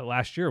 you know, that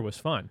last year was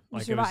fun. You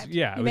Like it was, survived.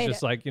 yeah, You it was made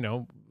just it. like, you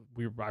know,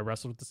 I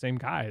wrestled with the same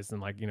guys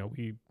and like, you know,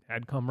 we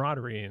had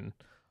camaraderie and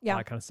Yeah. all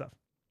that kind of stuff.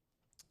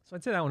 So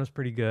I'd say that one was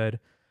pretty good.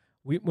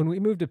 When we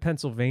moved to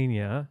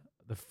Pennsylvania,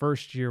 the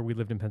first year we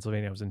lived in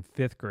Pennsylvania, I was in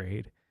 5th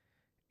grade,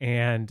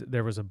 and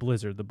there was a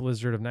blizzard, the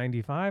blizzard of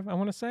 95, I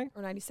want to say,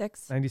 Or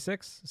 96.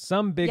 96,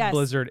 some big Yes,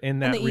 blizzard in On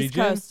that the region. East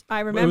Coast. I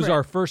It remember. was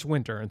our first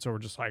winter, and so we're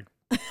just like,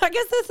 I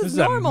guess this this is is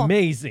normal.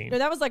 amazing. No,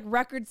 that was like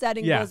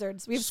record-setting Yeah.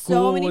 blizzards. We have School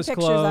so many was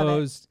pictures of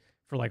closed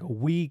for like a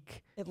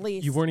week. it. At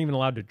least. You weren't even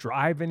allowed to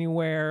drive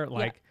anywhere.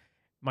 Like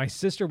my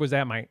sister was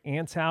at my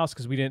aunt's house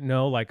because we didn't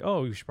know, like,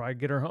 oh, you should probably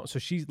get her home. So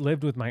she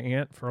lived with my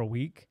aunt for a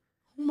week,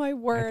 Oh my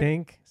word. I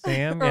think.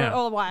 Sam, Or yeah.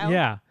 a while.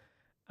 Yeah.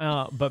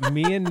 But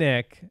me and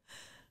Nick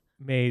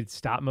made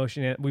stop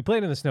motion. We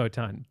played in the snow a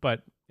ton,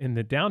 but in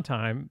the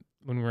downtime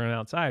when we were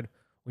outside,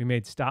 we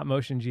made stop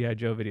motion G.I.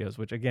 Joe videos,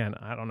 which again,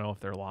 I don't know if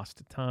they're lost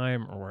to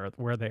time or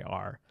where they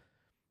are.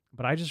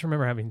 But I just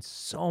remember having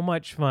so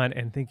much fun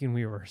and thinking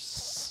we were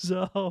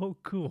so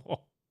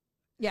cool.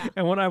 Yeah.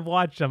 And when I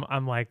watched them,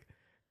 I'm like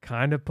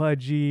kind of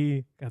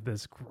pudgy, got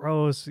this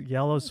gross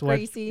yellow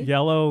Greasy.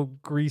 yellow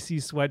greasy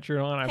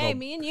sweatshirt on. Hey,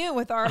 me and you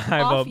with our I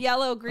have off a-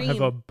 yellow I green.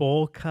 have a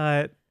bowl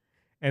cut,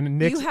 and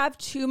Nick's You have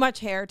too much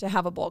hair to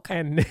have a bowl cut.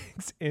 and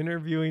Nick's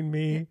interviewing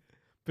me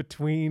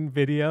between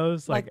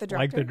videos, Like the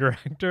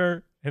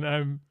director, and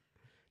I'm,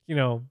 you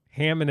know,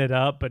 hamming it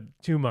up, but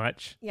too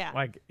much. Yeah.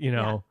 Like, you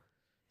know,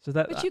 so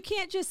that. But you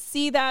can't just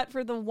see that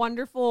for the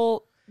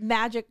wonderful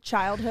magic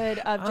childhood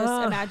of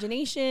just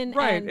imagination.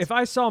 right. And If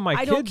I saw my I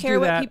kids don't care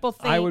do what that, people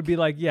I would think. be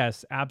like,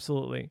 yes,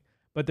 absolutely.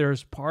 But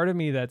there's part of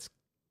me that's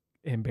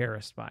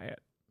embarrassed by it.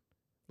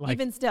 Like,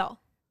 even still.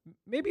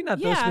 maybe not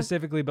those Yeah.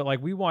 specifically, but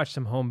like we watched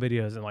some home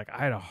videos and like I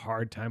had a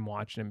hard time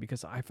watching them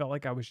because I felt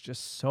like I was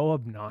just so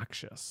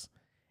obnoxious.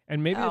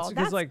 And maybe it's Oh,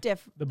 because that's like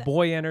the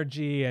boy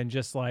energy and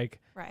just like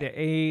Right. the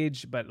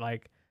age, but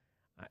like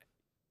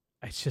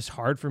it's just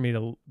hard for me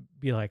to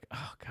be like,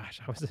 oh gosh,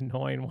 I was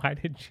annoying. Why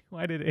did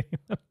anyone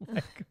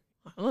like?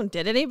 I don't know,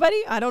 did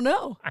anybody? I don't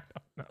know. I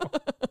don't know.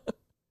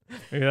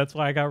 Maybe that's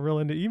why I got real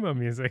into emo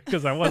music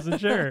because I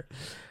wasn't sure.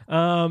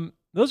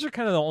 Those are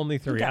kind of the only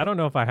three. Okay. I don't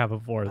know if I have a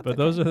fourth, That's but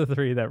those are the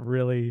three that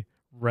really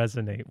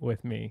resonate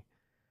with me.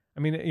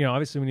 I mean, you know,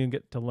 obviously when you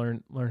get to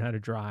learn how to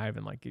drive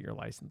and like get your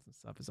license and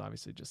stuff is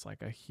obviously just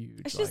like a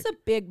huge. It's just a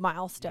big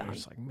milestone. You're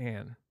just like,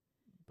 man,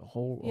 a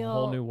whole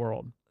Feel new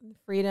world.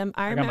 Freedom.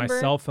 I got my remember.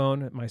 cell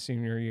phone at my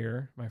senior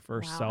year, my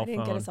first Wow, cell I didn't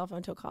phone. get a cell phone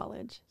until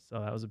college. So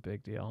that was a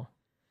big deal.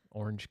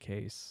 Orange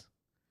case,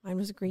 Mine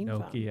was a green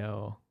phone.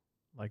 Nokia,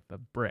 like the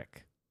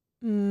brick.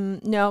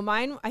 No,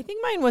 mine. I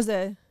think mine was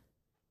a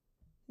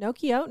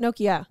Nokia.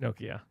 Nokia.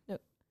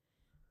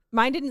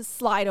 Mine didn't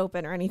slide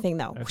open or anything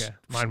though. Okay.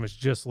 Mine was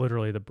just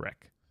literally the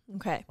brick,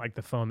 Okay. like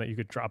the phone that you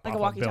could drop Like a off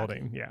a walkie-talkie.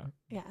 building. Yeah.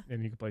 Yeah.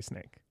 And you could play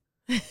Snake.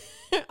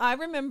 I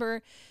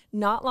remember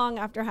not long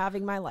after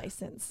having my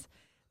license,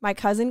 my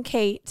cousin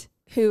Kate,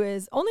 who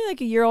is only like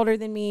a year older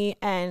than me,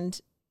 and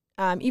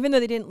even though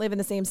they didn't live in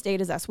the same state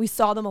as us, we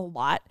saw them a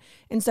lot.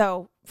 And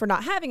so for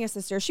not having a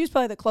sister, she was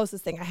probably the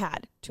closest thing I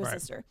had to a Right.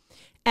 sister.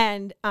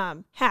 And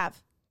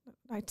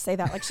I'd say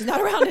that like she's not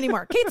around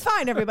anymore. Kate's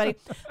fine, everybody.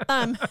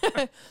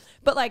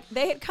 But like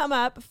they had come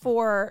up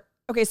for,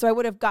 okay, so I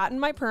would have gotten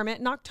my permit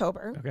in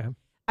October. Okay.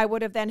 I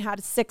would have then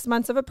had 6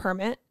 months of a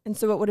permit. And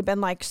so it would have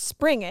been like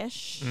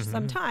springish Mm-hmm.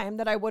 sometime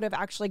that I would have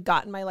actually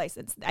gotten my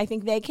license. I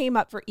think they came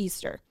up for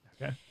Easter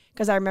Okay.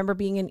 because I remember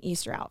being in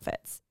Easter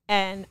outfits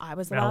and I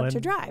was allowed to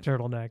Melon, drive.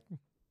 turtleneck.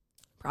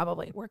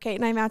 Probably. Were Kate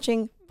and I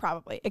matching?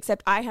 Probably.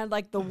 Except I had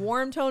like the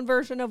warm tone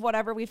version of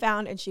whatever we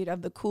found and she'd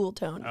have the cool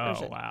tone Oh,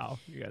 version. wow.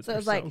 You guys So are it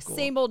was like cool.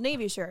 same old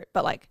Navy shirt,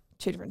 but like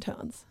 2 different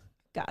tones.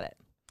 Got it.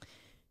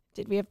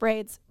 Did we have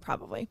braids?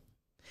 Probably.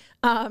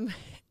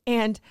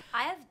 And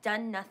I have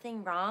done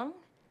nothing wrong.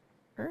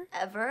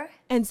 Ever.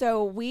 And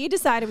so we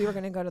decided we were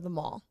going to go to the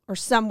mall or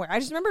somewhere. I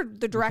just remember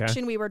the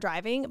direction we were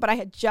driving, but I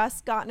had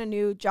just gotten a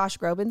new Josh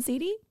Groban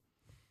CD.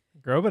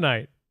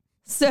 Grobanite.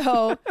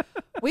 So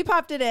we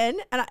popped it in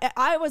and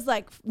I was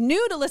like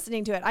new to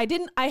listening to it.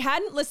 I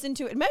hadn't listened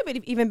to it. It might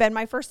have even been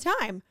my first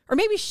time, or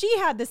maybe she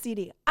had the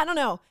CD. I don't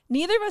know.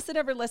 Neither of us had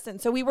ever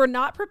listened. So we were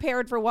not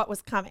prepared for what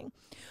was coming,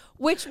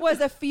 which was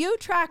a few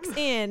tracks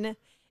in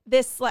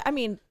this. I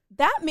mean,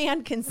 that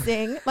man can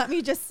sing. Let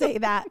me just say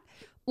that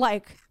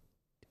like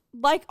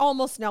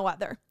almost no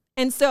other.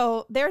 And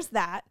so there's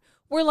that.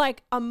 We're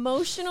like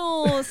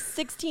emotional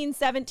 16,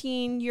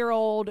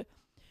 17-year-old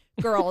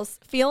girls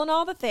feeling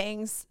all the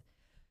things.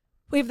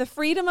 We have the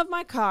freedom of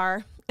my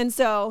car. And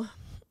so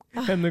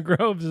And the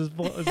Groves is and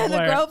playing.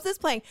 the Groves is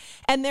playing.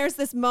 And there's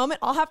this moment.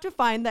 I'll have to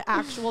find the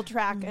actual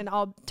track and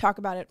I'll talk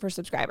about it for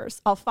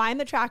subscribers. I'll find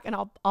the track and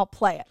I'll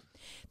play it.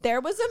 There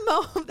was a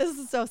moment. This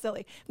is so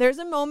silly. There's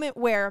a moment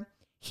where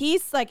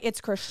He's like,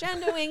 it's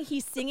crescendoing.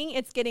 He's singing.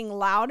 It's getting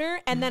louder.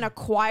 And then a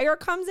choir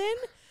comes in,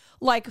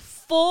 like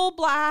full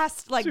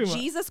blast, like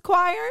Jesus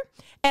choir.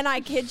 And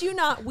I kid you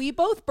not, we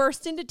both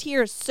burst into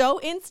tears so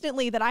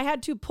instantly that I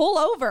had to pull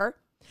over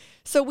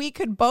so we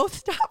could both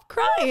stop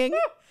crying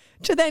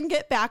to then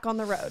get back on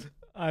the road.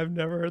 I've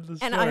never heard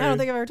this And story. I don't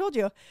think I've ever told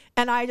you.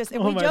 And I just,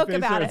 and we my joke face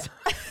about hurts.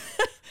 it.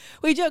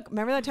 We joke.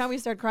 Remember that time we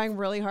started crying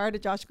really hard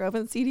at Josh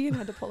Groban's CD and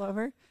had to pull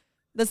over?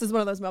 This is one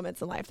of those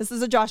moments in life. This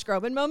is a Josh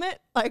Groban moment.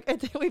 Like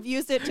we've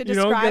used it to You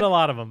describe. don't get a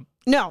lot of them.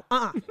 No,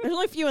 there's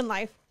only a few in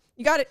life.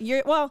 You got it.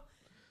 You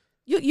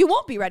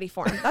won't be ready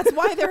for them. That's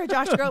why they're a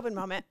Josh Groban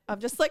moment of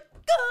just like,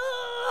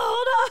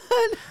 hold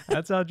on.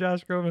 That's how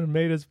Josh Groban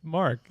made his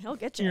mark. He'll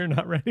get you. You're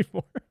not ready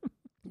for him.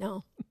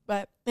 No,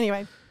 but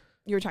anyway,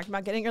 you were talking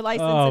about getting your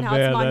license Oh, and how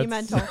man, it's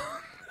monumental.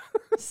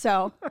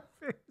 So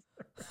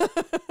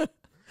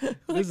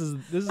This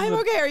is I'm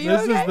okay. Are you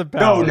this okay? is the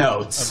power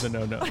notes. of the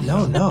no notes.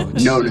 No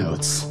notes. No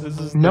notes. This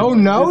is No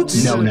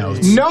notes. No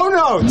notes. No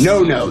notes.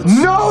 No notes.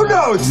 No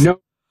notes.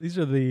 No. These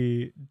are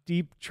the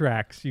deep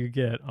tracks you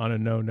get on a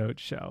no note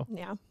show.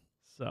 Yeah.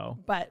 So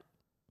But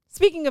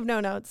speaking of no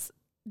notes,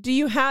 do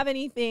you have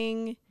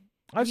anything?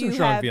 I have some You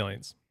strong have-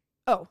 feelings.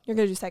 Oh, you're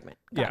gonna do segment.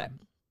 Got Yeah. it.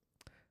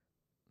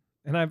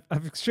 And I've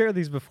shared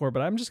these before,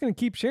 but I'm just going to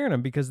keep sharing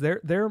them because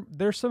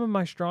they're some of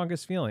my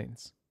strongest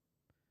feelings.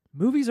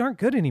 Movies aren't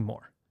good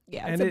anymore.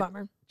 Yeah, And it's a it-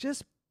 bummer.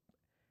 Just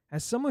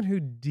as someone who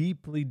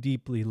deeply,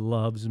 deeply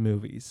loves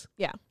movies.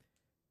 Yeah.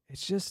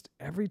 It's just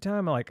every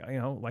time, like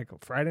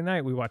Friday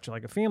night we watch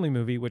like a family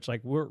movie, which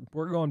like we're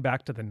going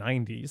back to the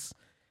 90s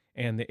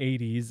and the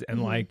 80s,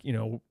 and like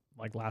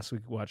last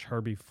week we watched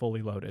Herbie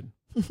Fully Loaded.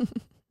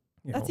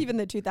 That's even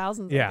the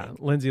 2000s. I yeah, think.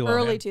 Lindsay Lohan.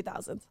 Early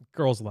 2000s.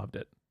 Girls loved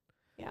it.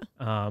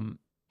 Yeah.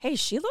 Hey,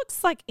 she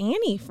looks like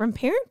Annie from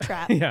Parent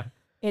Trap. Yeah.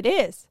 It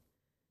is.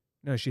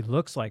 No, she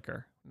looks like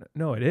her.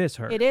 No, it is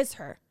her. It is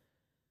her.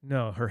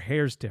 No, her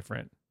hair's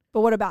different.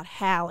 But what about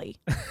Hallie?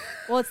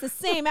 Well, it's the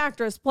same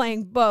actress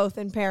playing both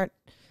in Parent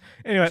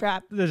Anyway,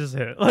 Trap. let's just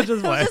hit it. Let's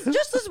just play.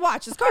 just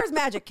watch. This car's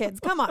magic, kids.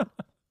 Come on.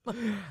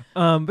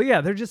 But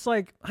yeah, they're just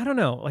like, I don't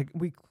know. Like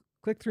we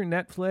click through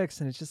Netflix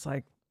and it's just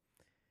like,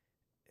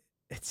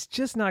 it's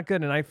just not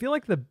good. And I feel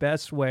like the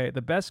best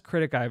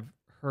critic I've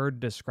heard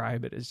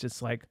describe it is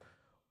just like,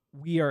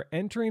 we are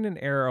entering an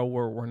era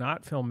where we're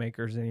not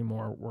filmmakers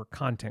anymore. We're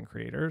content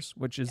creators,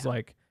 which is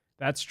like,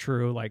 that's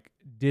true. Like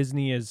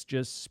Disney is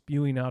just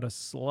spewing out a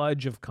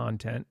sludge of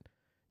content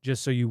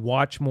just so you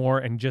watch more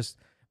and just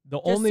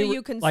So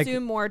you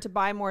consume more, to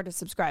buy more, to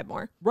subscribe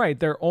more. Right.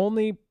 They're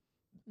only,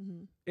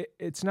 Mm-hmm.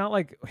 it's not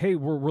like, hey,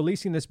 we're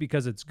releasing this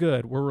because it's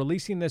good. We're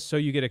releasing this so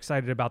you get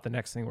excited about the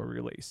next thing we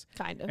release.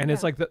 Kind of. And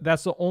it's like,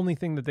 that's the only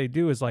thing that they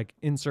do is like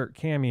insert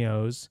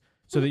cameos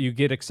so that you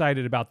get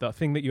excited about the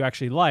thing that you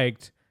actually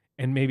liked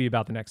and maybe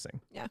about the next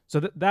thing. Yeah.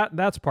 So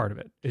that's part of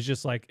it. It's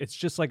just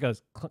like a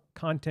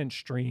content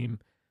stream.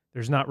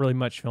 There's not really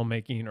much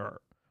filmmaking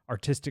or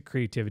artistic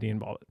creativity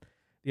involved.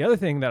 The other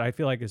thing that I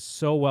feel like is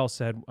so well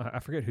said, I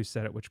forget who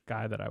said it, which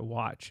guy that I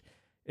watch,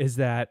 is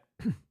that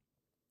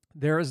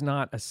there is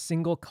not a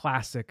single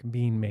classic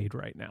being made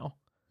right now.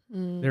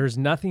 There's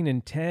nothing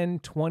in 10,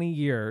 20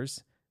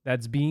 years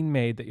that's being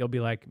made that you'll be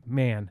like,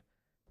 man,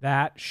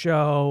 that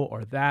show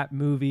or that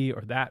movie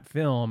or that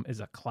film is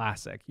a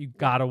classic. You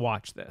got to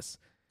watch this.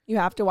 You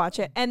have to watch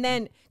it. And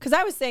then, because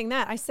I was saying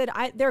that, I said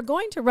they're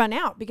going to run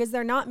out because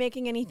they're not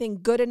making anything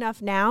good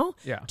enough now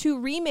to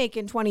remake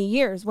in 20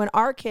 years when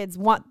our kids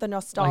want the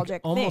nostalgic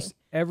like, almost thing.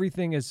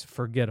 everything is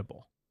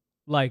forgettable.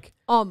 Like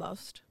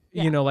Almost.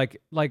 Yeah. you know, like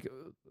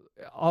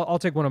I'll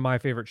take one of my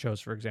favorite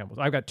shows, for example.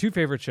 I've got two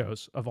favorite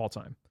shows of all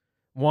time.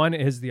 One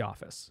is The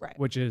Office,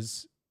 which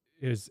is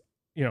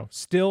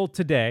still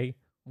today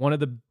one of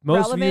the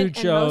most relevant viewed and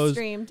shows. most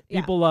streamed.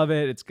 People love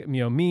it. It's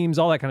memes,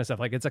 all that kind of stuff.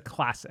 Like it's a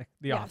classic.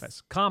 The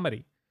Office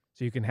comedy.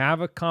 So you can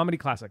have a comedy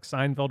classic.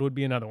 Seinfeld would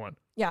be another one.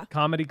 Yeah.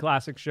 Comedy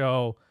classic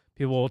show.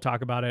 People will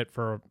talk about it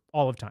for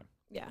all of time.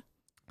 Yeah.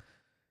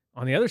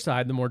 On the other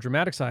side, the more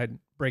dramatic side,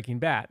 Breaking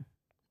Bad.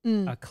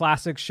 A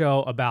classic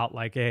show about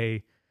like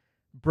a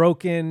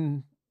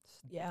broken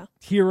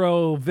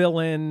hero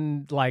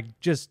villain, like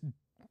just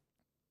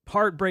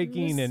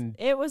heartbreaking and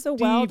it was a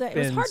well done. It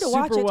was hard to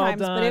watch at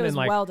times, but it was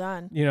like, well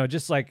done. You know,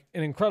 just like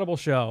an incredible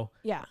show.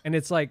 Yeah. And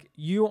it's like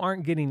you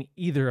aren't getting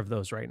either of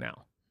those right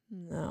now.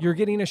 No. You're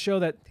getting a show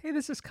that, hey,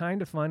 this is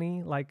kind of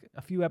funny, like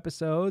a few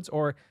episodes,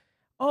 or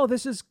oh,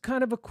 this is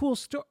kind of a cool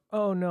story.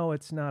 Oh no,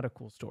 it's not a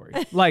cool story.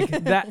 Like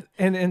that.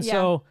 And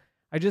so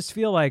I just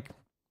feel like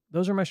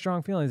those are my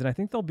strong feelings. And I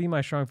think they'll be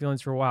my strong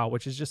feelings for a while,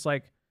 which is just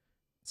like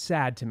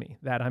sad to me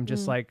that I'm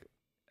just like,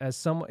 as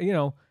someone,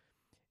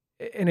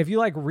 and if you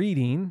like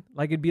reading,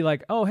 like it'd be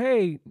like, oh,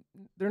 hey,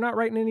 they're not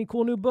writing any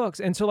cool new books.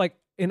 And so like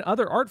in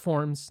other art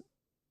forms,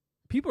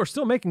 people are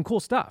still making cool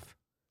stuff.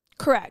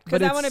 Correct.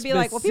 Because I want to be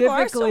like, well, people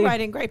are still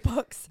writing great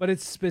books. But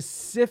it's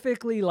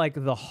specifically like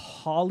the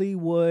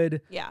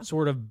Hollywood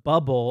sort of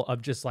bubble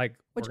of just like,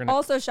 which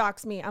also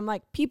shocks me. I'm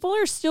like, people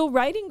are still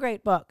writing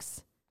great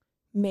books.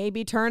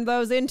 maybe turn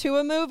those into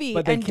a movie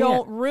But they and can't.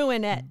 don't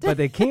ruin it. But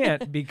they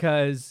can't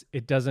because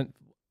it doesn't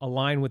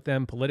align with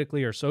them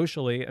politically or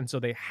socially. And so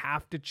they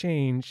have to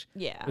change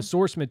Yeah. the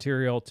source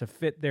material to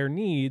fit their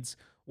needs,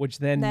 which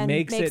then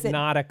makes it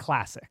not a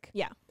classic.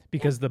 Yeah.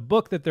 Because the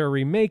book that they're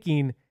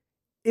remaking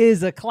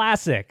is a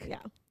classic. Yeah.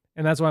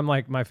 And that's why I'm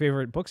like, my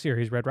favorite book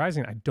series, Red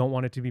Rising, I don't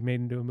want it to be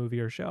made into a movie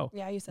or show.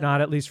 Yeah, you said Not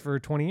that. at least for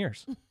 20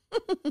 years.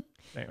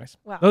 Anyways,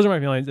 Wow. those are my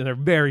feelings, and they're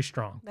very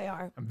strong. They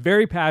are. I'm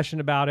very passionate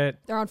about it.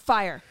 They're on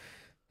fire.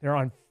 They're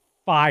on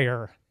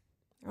fire.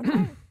 They're on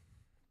fire.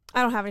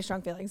 I don't have any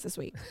strong feelings this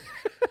week.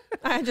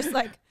 I just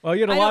like. Well,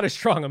 you had a lot of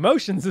strong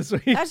emotions this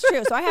week. That's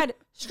true. So I had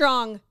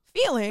strong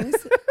feelings,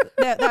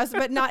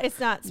 but not. It's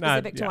not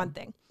specific to one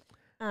thing.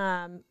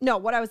 No,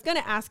 what I was going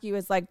to ask you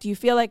is like, do you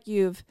feel like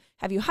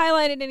have you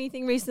highlighted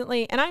anything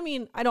recently? And I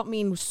mean, I don't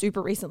mean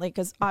super recently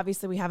because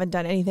obviously we haven't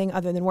done anything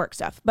other than work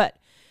stuff. But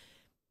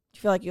do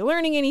you feel like you're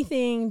learning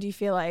anything? Do you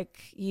feel like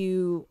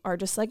you are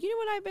just like, you know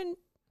what I've been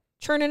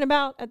churning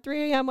about at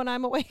 3 a.m. when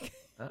I'm awake?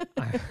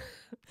 I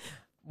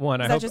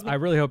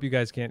really hope you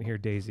guys can't hear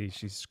Daisy.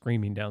 She's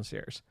screaming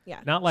downstairs. Yeah,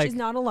 not like she's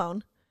not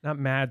alone. Not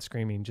mad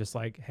screaming, just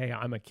like, hey,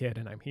 I'm a kid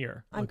and I'm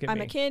here. Look at me.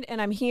 I'm a kid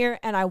and I'm here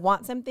and I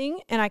want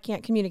something and I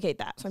can't communicate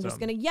that. So I'm just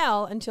going to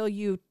yell until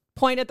you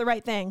point at the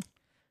right thing.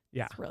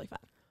 Yeah. It's really fun.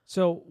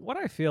 So what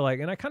I feel like,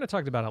 and I kind of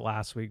talked about it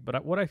last week,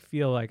 but what I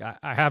feel like,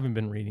 I haven't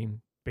been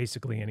reading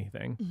basically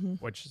anything,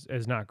 which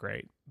is not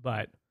great.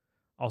 But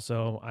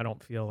also, I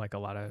don't feel like a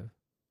lot of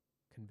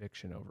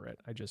conviction over it.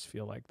 I just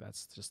feel like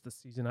that's just the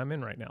season I'm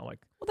in right now. Like,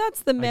 well,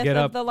 that's the myth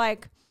of the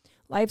like,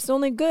 life's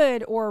only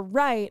good or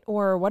right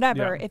or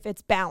whatever if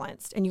it's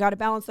balanced, and you got to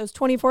balance those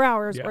 24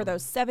 hours or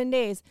those 7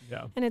 days.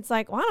 Yeah. And it's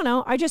like, well, I don't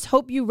know. I just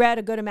hope you read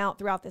a good amount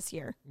throughout this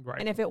year. Right.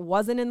 And if it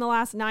wasn't in the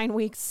last 9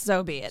 weeks,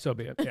 so be it. So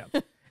be it. Yeah.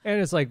 And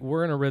it's like,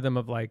 we're in a rhythm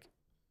of like,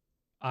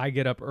 I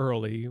get up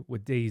early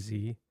with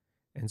Daisy.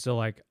 And so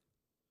like,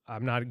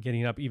 I'm not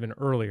getting up even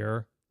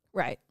earlier.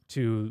 Right.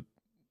 To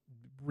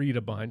read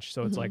a bunch.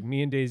 So it's like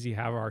me and Daisy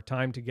have our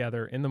time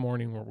together in the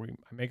morning where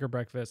I make her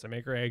breakfast, I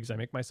make her eggs, I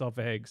make myself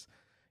eggs.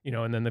 You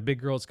know, and then the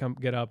big girls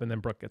get up, and then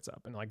Brooke gets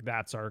up, and like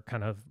that's our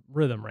kind of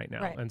rhythm right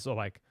now. Right. And so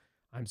like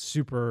I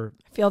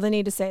feel the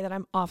need to say that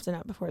I'm often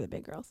up before the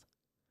big girls.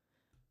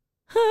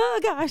 Oh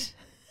gosh,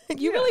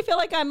 you really feel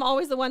like I'm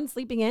always the one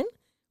sleeping in,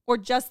 or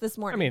just this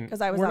morning? I mean,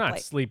 because I was we're up not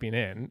late. Sleeping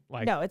in.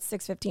 Like no, it's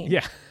 6:15.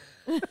 Yeah.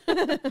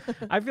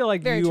 I feel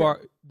like Very you true. are.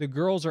 The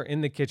girls are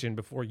in the kitchen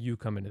before you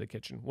come into the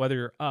kitchen, whether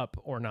you're up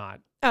or not.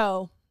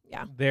 Oh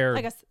yeah.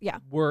 I guess yeah.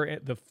 We're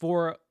at the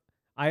 4.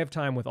 I have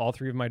time with all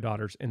 3 of my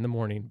daughters in the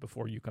morning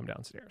before you come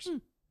downstairs.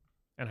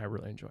 And I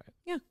really enjoy it.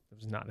 Yeah. It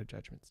was not a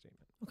judgment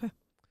statement. Okay.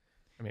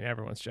 I mean,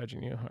 everyone's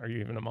judging you. Are you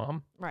even a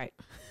mom? Right.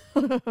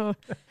 There's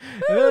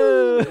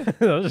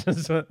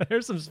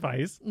some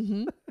spice.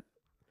 Mm-hmm.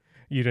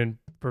 You didn't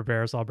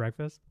prepare us all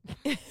breakfast?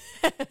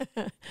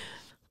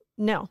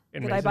 No.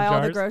 In Did I mason buy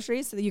all the jars?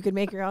 groceries so that you could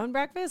make your own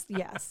breakfast?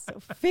 Yes. So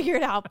figure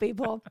it out,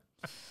 people.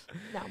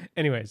 No.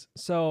 Anyways,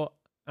 so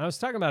I was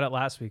talking about it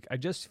last week. I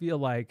just feel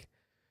like,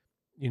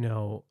 you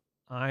know,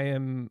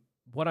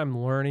 what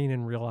I'm learning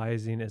and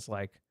realizing is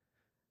like,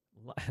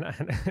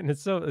 and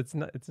it's not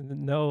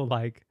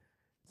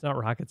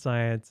rocket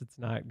science. It's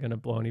not going to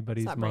blow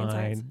anybody's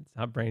mind. It's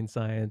not brain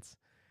science.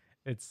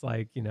 It's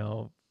like, you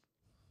know,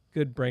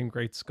 good brain,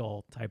 great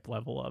skull type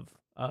level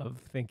of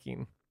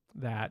thinking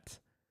that,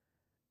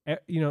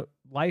 you know,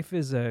 life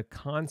is a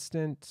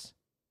constant,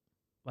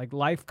 like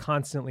life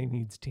constantly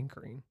needs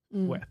tinkering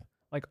with,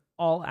 like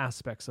all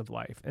aspects of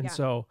life. And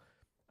so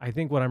I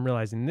think what I'm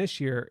realizing this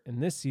year in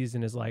this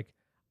season is like,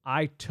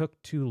 I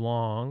took too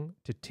long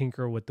to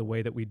tinker with the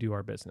way that we do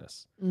our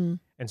business. And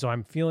so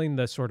I'm feeling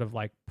the sort of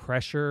like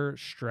pressure,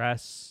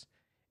 stress,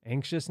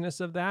 anxiousness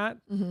of that.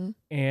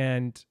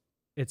 And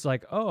it's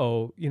like,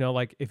 oh, you know,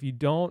 like if you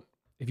don't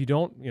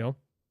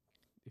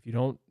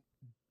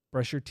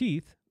brush your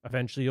teeth,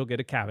 eventually you'll get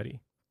a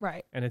cavity.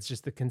 Right. And it's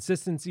just the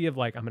consistency of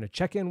like, I'm going to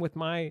check in with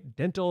my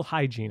dental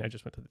hygiene. I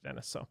just went to the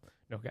dentist, so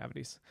no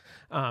cavities.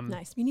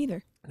 Nice. Me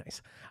neither.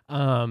 Nice.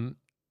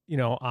 You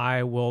know,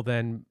 I will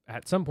then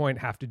at some point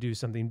have to do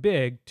something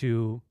big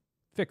to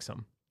fix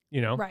them,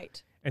 you know?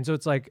 Right. And so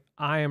it's like,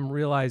 I am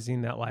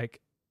realizing that like,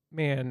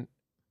 man,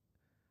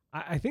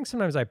 I think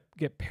sometimes I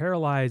get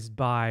paralyzed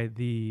by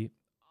the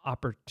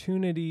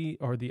opportunity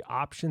or the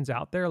options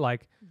out there.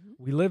 Like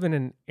we live in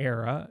an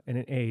era, in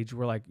an age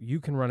where like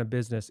you can run a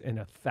business in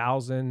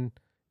 1,000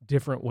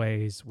 different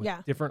ways with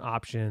different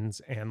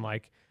options. And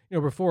like, you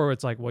know, before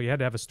it's like, well, you had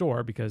to have a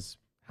store because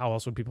how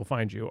else would people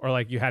find you? Or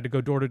like you had to go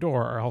door to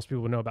door or else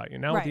people would know about you.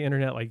 Now with the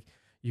internet, like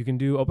you can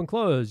do open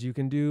close, you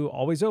can do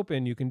always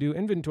open, you can do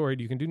inventoried,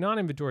 you can do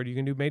non-inventoried, you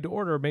can do made to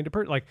order, made to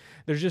purchase. Like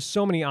there's just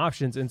so many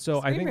options. And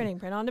so I think printing,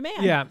 print on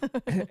demand. Yeah.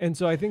 And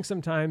so I think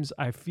sometimes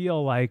I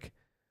feel like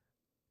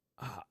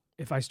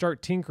if I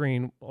start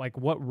tinkering, like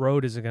what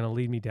road is it going to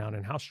lead me down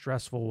and how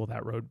stressful will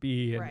that road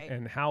be?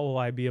 And how will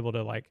I be able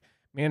to like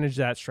manage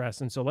that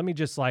stress? And so let me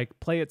just like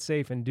play it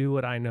safe and do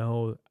what I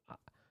know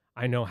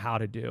how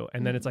to do.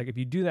 And then it's like, if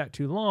you do that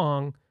too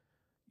long,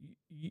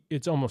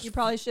 it's almost You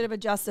probably should have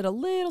adjusted a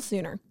little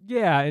sooner.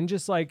 yeah, and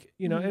just like,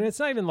 you know, and it's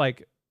not even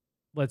like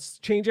let's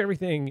change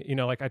everything, you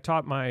know, like I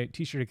taught my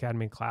T-shirt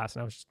Academy class,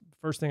 and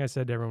first thing I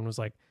said to everyone was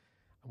like,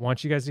 I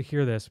want you guys to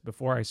hear this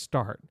before I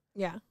start.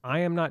 Yeah. I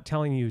am not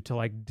telling you to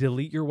like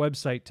delete your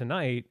website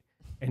tonight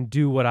and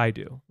do what I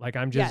do. Like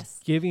I'm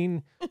just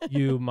giving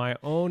you my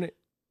own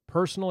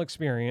personal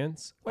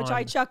experience. Which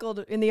I chuckled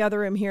in the other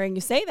room hearing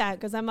you say that,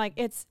 because I'm like,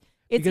 it's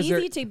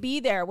easy to be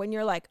there when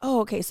you're like,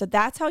 oh, okay, so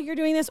that's how you're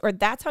doing this, or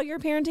that's how you're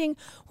parenting,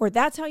 or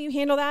that's how you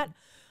handle that.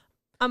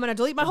 I'm going to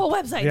delete my whole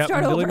website and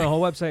start over. Delete my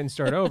whole website and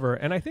start over.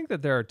 And I think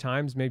that there are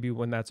times maybe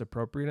when that's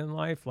appropriate in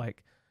life,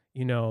 like,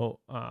 you know,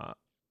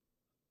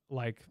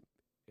 like,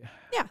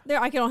 yeah,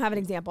 I don't have an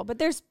example, but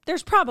there's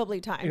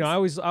probably times. you know,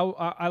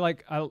 I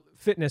like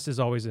fitness is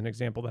always an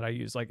example that I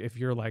use. Like if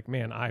you're like,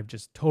 man, I've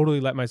just totally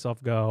let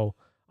myself go.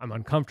 I'm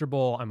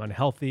uncomfortable. I'm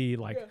unhealthy.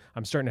 Like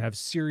I'm starting to have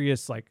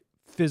serious like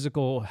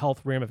physical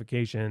health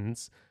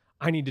ramifications.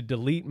 I need to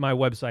delete my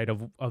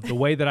website of the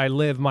way that I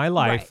live my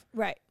life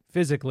right.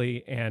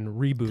 physically and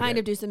reboot Kind it.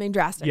 of do something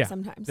drastic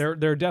sometimes. There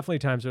are definitely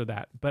times of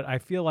that. But I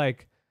feel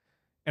like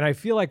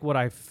what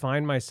I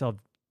find myself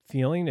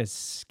feeling is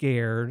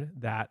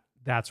scared that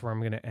that's where I'm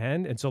going to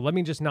end. And so let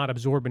me just not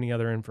absorb any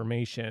other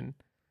information.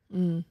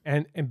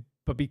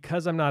 But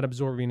because I'm not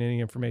absorbing any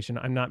information,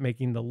 I'm not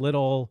making the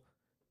little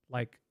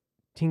like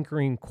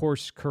tinkering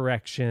course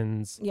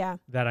corrections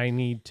that I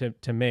need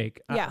to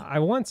make. Yeah. I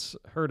once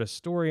heard a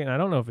story, and I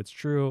don't know if it's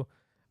true.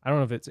 I don't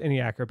know if it's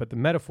any accurate, but the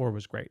metaphor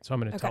was great. So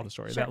I'm going to tell the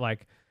story that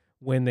like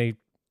when they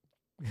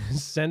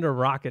send a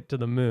rocket to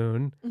the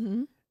moon,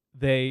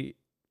 they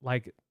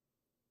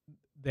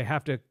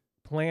have to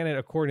plan it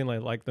accordingly.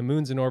 Like the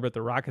moon's in orbit,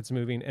 the rocket's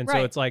moving. And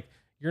so it's like,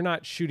 you're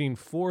not shooting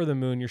for the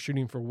moon, you're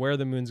shooting for where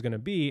the moon's going to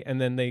be. And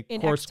then they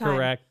course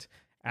correct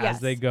as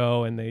they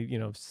go, and they, you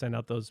know, send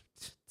out those.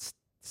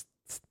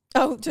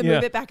 To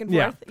move it back and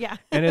forth. Yeah.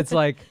 And it's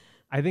like,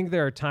 I think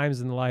there are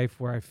times in life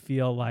where I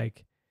feel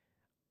like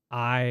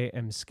I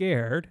am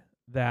scared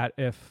that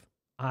if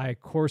I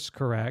course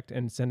correct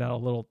and send out a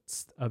little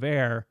of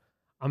air,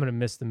 I'm going to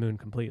miss the moon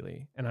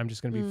completely. And I'm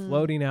just going to be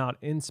floating out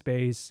in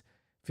space,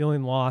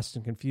 feeling lost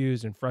and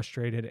confused and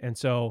frustrated. And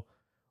so,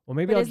 well,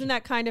 maybe isn't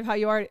that kind of how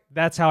you are?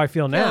 That's how I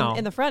feel now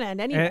in the front end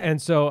anyway.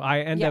 And so I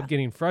end up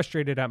getting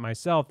frustrated at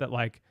myself that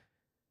like,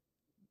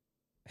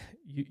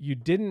 you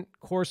didn't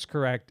course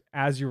correct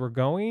as you were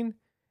going,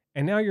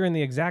 and now you're in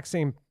the exact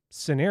same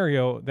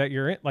scenario that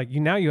you're in. Like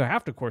now you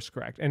have to course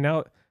correct,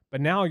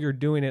 but now you're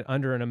doing it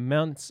under an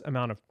immense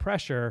amount of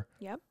pressure.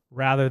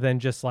 Rather than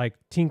just like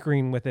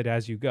tinkering with it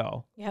as you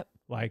go.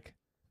 Like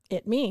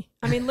I mean,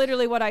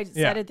 literally what I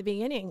said at the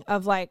beginning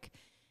of like,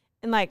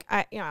 and like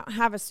I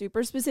have a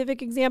super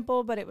specific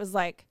example, but it was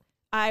like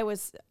I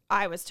was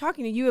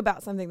talking to you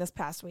about something this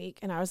past week,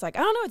 and I was like, I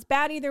don't know, it's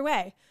bad either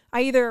way.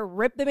 I either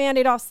rip the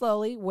Band-Aid off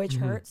slowly, which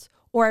hurts,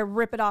 or I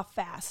rip it off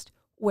fast,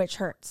 which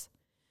hurts.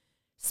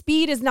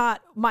 Speed is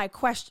not my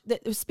question.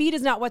 Speed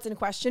is not what's in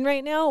question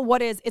right now.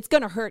 It's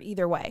going to hurt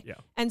either way. Yeah.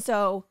 And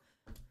so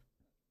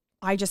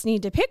I just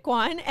need to pick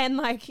one. And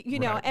like, you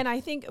know, and I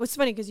think it was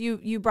funny because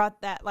you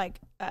brought that like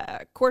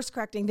course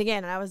correcting thing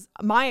in, and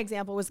my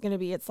example was going to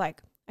be, it's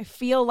like, I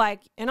feel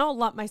like, and I'll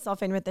lump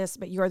myself in with this,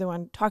 but you're the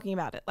one talking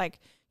about it. Like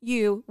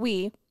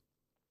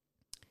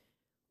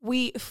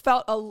we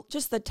felt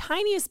just the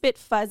tiniest bit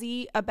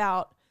fuzzy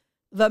about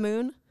the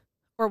moon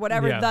or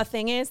whatever the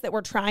thing is that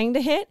we're trying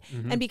to hit.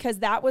 And because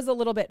that was a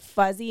little bit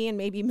fuzzy and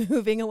maybe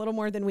moving a little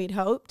more than we'd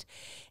hoped,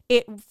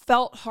 it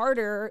felt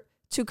harder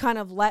to kind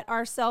of let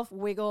ourselves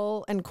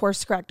wiggle and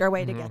course correct our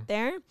way to get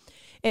there.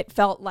 It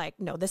felt like,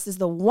 no, this is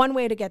the one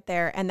way to get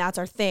there, and that's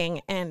our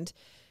thing. And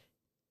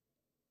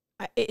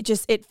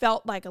it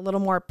felt like a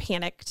little more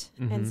panicked.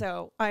 And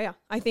so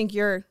I think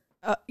your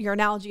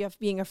analogy of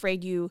being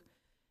afraid you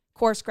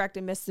course correct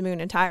and miss the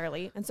moon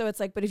entirely. And so it's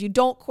like, but if you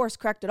don't course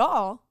correct at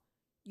all,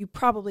 you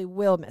probably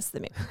will miss the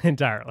moon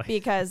entirely,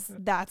 because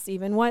that's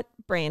even what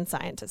brain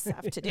scientists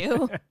have to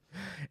do.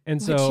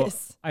 And so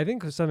I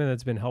think something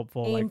that's been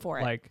helpful,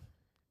 like,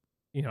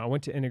 you know, I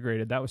went to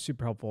Integrated. That was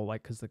super helpful.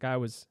 Like, cause the guy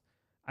was,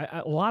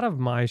 a lot of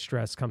my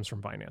stress comes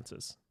from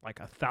finances, like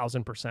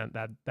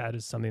 1,000%. That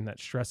is something that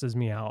stresses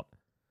me out.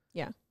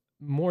 Yeah.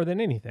 More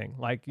than anything.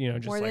 Like, you know,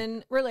 just more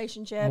than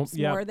relationships,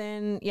 more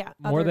than,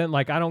 more than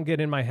like, I don't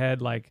get in my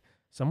head, like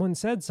someone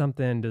said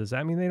something, does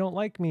that mean they don't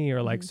like me?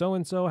 Or like,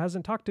 so-and-so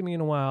hasn't talked to me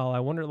in a while. I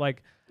wonder,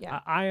 like,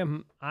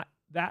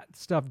 that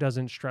stuff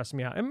doesn't stress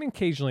me out. I mean,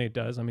 occasionally it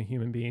does. I'm a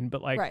human being,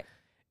 but like,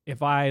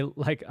 if I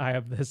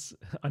have this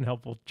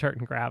unhelpful chart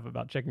and graph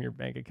about checking your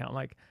bank account,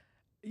 like,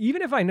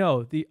 even if I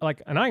know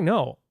and I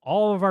know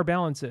all of our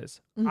balances,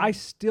 I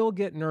still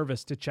get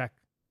nervous to check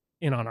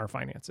in on our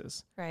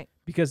finances. Right.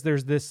 Because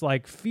there's this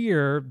like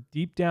fear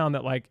deep down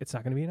that like, it's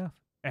not going to be enough.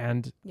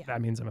 And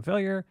that means I'm a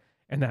failure.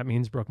 And that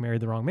means Brooke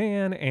married the wrong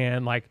man.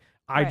 And like,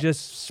 I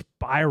just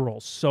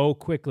spiral so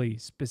quickly,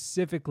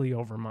 specifically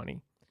over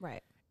money.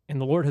 Right.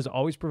 And the Lord has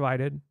always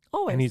provided.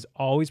 Always. And he's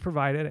always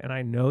provided. And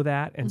I know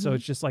that. And so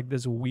it's just like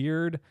this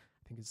weird,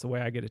 I think it's the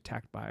way I get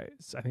attacked I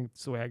think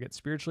it's the way I get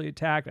spiritually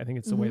attacked. I think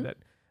it's the way that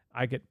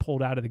I get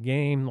pulled out of the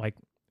game. Like,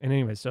 and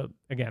anyway, so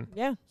again,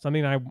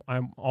 something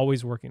I'm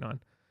always working on.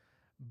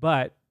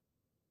 But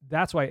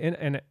that's why,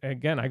 and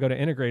again, I go to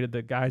Integrated.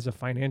 The guy's a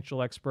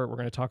financial expert. We're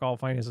going to talk all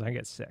finances. I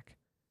get sick.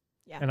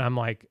 Yeah. And I'm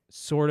like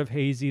sort of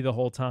hazy the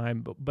whole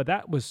time. But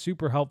that was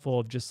super helpful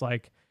of just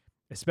like,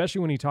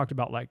 especially when he talked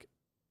about like,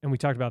 and we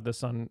talked about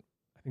this on,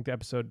 I think the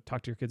episode,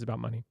 Talk to Your Kids About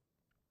Money,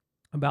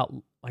 about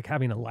like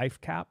having a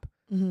life cap.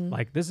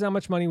 Like, this is how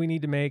much money we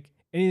need to make.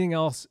 Anything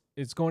else,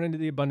 it's going into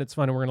the abundance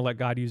fund and we're going to let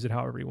God use it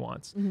however he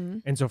wants.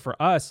 And so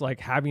for us, like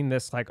having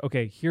this, like,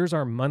 okay, here's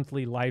our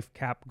monthly life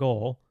cap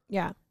goal.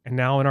 Yeah. And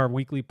now in our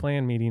weekly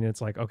plan meeting,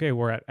 it's like, okay,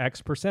 we're at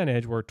X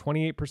percentage. We're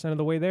 28% of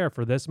the way there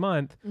for this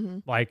month.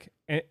 Like,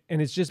 and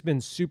it's just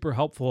been super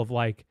helpful of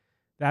like,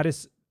 that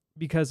is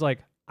because like,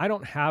 I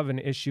don't have an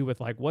issue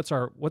with like, what's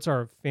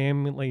our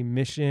family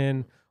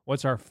mission?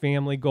 What's our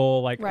family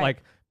goal? Like,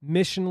 like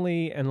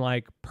missionally and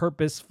like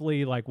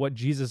purposefully, like what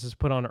Jesus has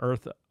put on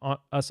earth,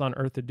 us on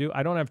earth to do.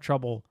 I don't have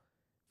trouble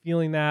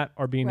feeling that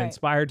or being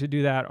inspired to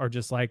do that, or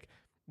just like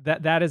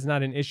that is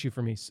not an issue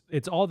for me.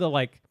 It's all the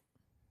like,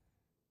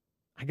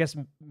 I guess,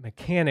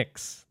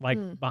 mechanics,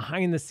 like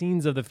behind the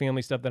scenes of the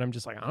family stuff that I'm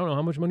just like, I don't know,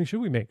 how much money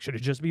should we make? Should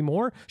it just be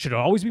more? Should it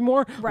always be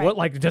more? What,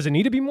 like, does it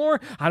need to be more?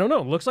 I don't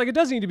know. Looks like it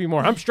does need to be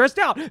more. I'm stressed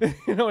out,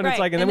 you know, and it's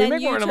like, and then we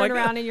make more. And I'm like, you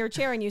turn around in your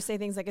chair and you say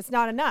things like, it's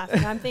not enough.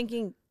 And I'm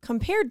thinking,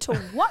 compared to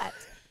what?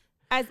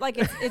 As like,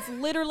 it's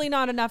literally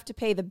not enough to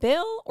pay the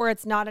bill, or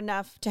it's not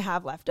enough to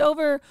have left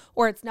over,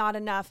 or it's not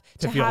enough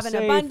to have an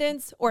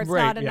abundance, or it's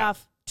not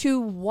enough to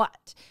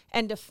what?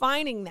 And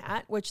defining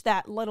that, which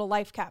that little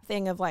life cap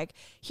thing of like,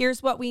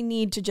 here's what we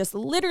need to just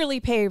literally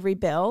pay every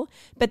bill,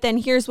 but then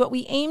here's what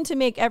we aim to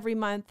make every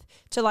month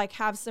to like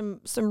have some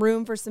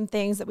room for some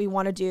things that we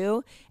want to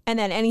do, and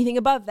then anything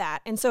above that.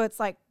 And so it's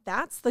like,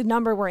 that's the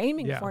number we're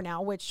aiming for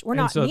now, which we're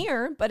not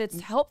near, but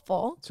it's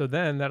helpful. So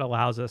then that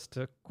allows us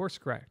to course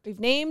correct. We've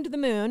named the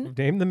moon. We've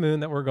named the moon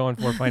that we're going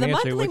for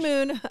financially. The monthly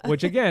moon.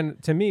 Which again,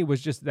 to me,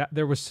 was just that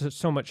there was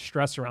so much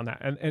stress around that.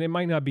 And it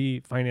might not be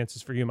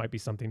finances for you, it might be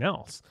something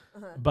else.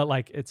 But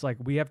like, it's like,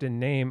 we have to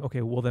name,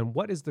 okay, well then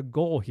what is the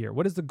goal here?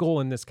 What is the goal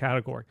in this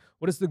category?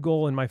 What is the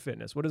goal in my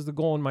fitness? What is the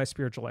goal in my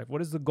spiritual life?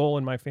 What is the goal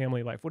in my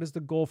family life? What is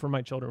the goal for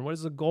my children? What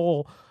is the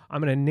goal?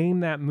 I'm going to name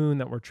that moon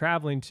that we're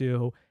traveling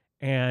to,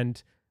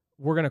 and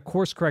we're going to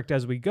course correct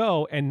as we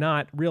go, and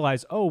not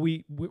realize, oh,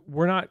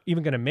 we're not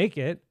even going to make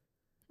it.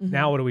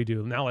 Now what do we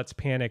do? Now let's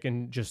panic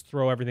and just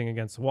throw everything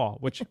against the wall,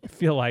 which I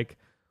feel like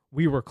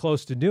we were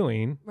close to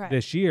doing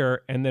this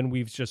year. And then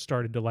we've just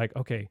started to like,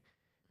 okay,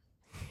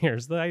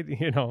 here's the idea,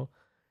 you know.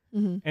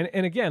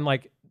 And again,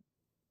 like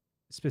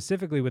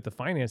specifically with the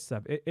finance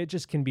stuff, it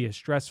just can be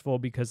stressful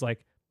because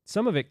like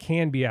some of it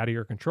can be out of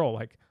your control.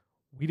 Like,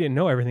 we didn't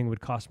know everything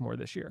would cost more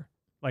this year,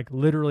 like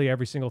literally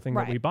every single thing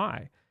that we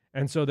buy.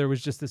 And so there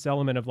was just this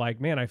element of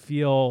like, man, I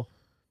feel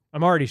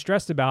I'm already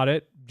stressed about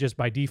it just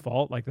by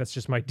default. Like, that's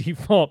just my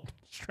default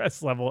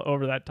stress level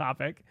over that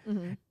topic.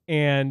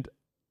 And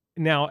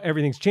now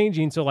everything's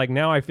changing. So like,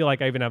 now I feel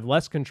like I even have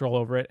less control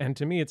over it. And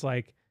to me, it's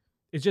like,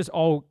 it just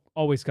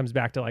always comes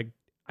back to like,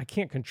 I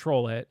can't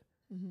control it.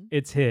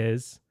 It's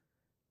his.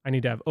 I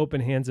need to have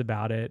open hands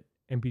about it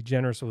and be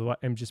generous with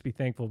and just be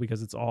thankful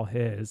because it's all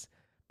his.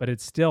 But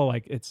it's still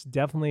like, it's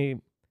definitely,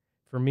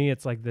 for me,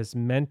 it's like this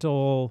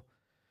mental,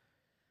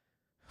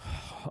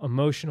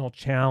 emotional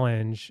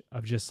challenge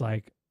of just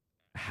like,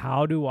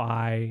 how do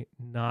I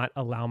not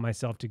allow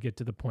myself to get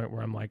to the point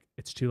where I'm like,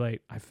 it's too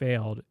late, I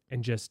failed,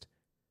 and just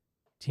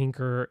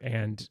tinker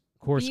and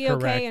course correct.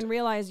 Be okay and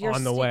realize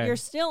you're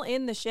still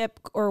in the ship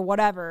or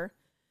whatever.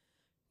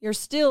 You're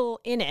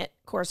still in it,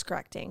 course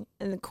correcting.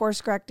 And the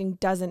course correcting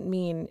doesn't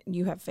mean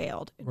you have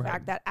failed. In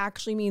fact, that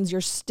actually means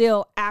you're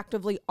still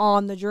actively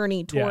on the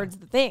journey towards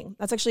the thing.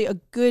 That's actually a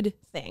good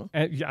thing.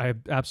 Yeah,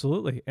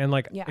 absolutely. And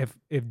like,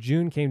 if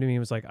June came to me and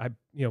was like,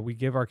 we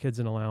give our kids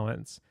an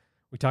allowance.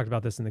 We talked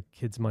about this in the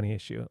kids' money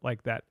issue,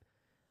 like that.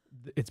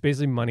 It's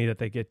basically money that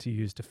they get to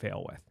use to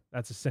fail with.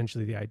 That's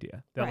essentially the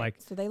idea. That like,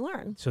 so they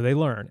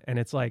learn. And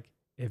it's like,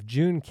 if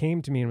June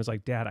came to me and was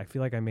like, Dad, I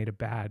feel like I made a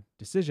bad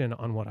decision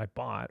on what I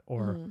bought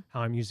or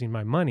how I'm using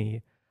my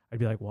money, I'd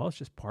be like, well, it's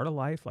just part of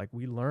life. Like,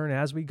 we learn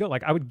as we go.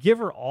 Like, I would give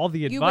her all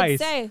the advice. You would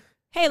say,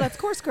 hey, let's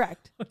course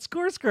correct. Let's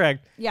course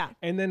correct. Yeah.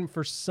 And then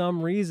for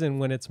some reason,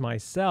 when it's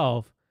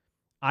myself,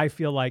 I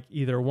feel like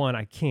either one,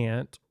 I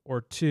can't,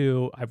 or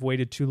two, I've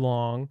waited too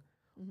long,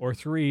 or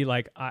three,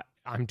 like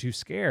I'm too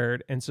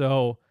scared. And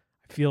so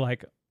I feel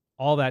like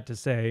all that to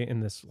say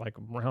in this like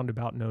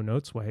roundabout no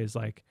notes way is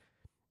like,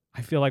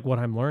 I feel like what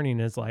I'm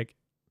learning is like,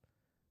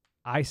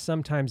 I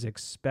sometimes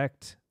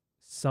expect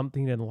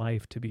something in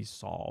life to be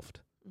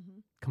solved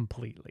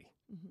completely.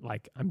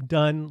 Like, I'm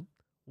done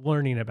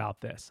learning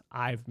about this.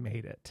 I've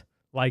made it.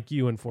 Like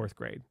you in 4th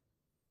grade.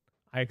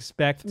 I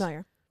expect.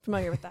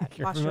 Familiar with that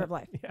posture of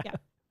life. Yeah.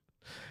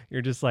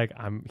 You're just like,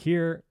 I'm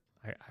here.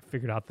 I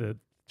figured out the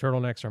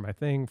turtlenecks are my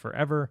thing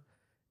forever.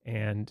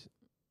 And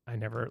I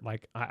never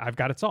I've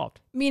got it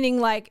solved. Meaning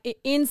like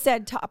in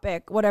said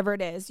topic, whatever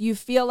it is, you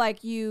feel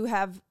like you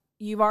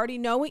already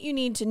know what you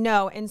need to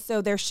know. And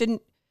so there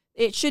shouldn't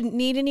it shouldn't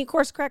need any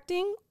course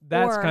correcting.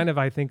 That's or, kind of,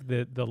 I think,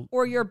 the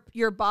or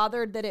you're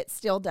bothered that it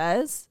still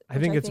does. I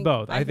think it's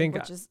both. I think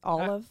which is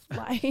all of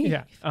life.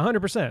 yeah,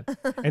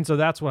 100%. And so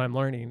that's what I'm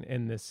learning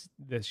in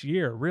this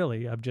year,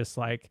 really, of just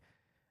like,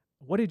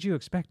 what did you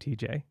expect,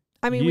 TJ?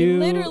 I mean, we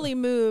literally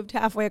moved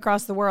halfway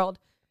across the world.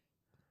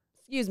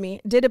 Excuse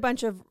me. Did a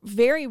bunch of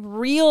very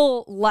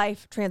real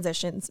life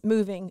transitions,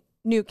 moving,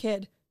 new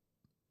kid.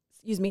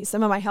 Excuse me.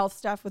 Some of my health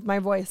stuff with my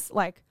voice,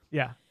 like,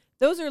 Yeah.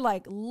 those are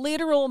like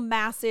literal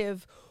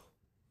massive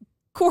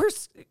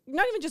course,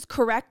 not even just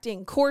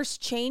correcting, course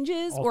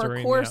changes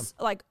Altering, or course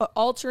like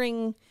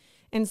altering.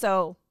 And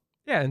so,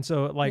 Yeah, and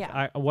so like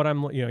Yeah. what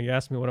I'm, you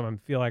asked me what I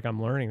feel like I'm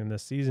learning in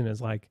this season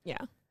is like, yeah,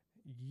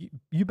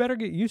 you better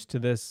get used to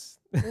this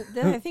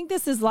I think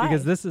this is life.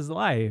 because this is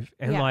life,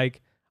 and Yeah.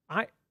 like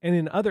and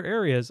in other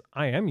areas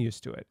I am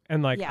used to it,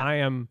 and like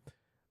Yeah.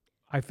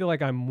 I feel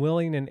like I'm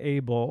willing and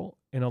able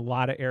in a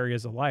lot of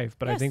areas of life,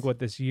 but I think Yes. what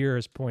this year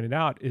has pointed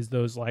out is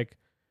those like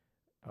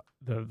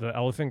the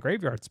elephant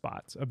graveyard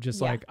spots of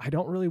just Yeah. like, I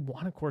don't really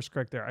want to course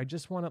correct there. I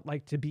just want it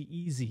like to be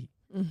easy,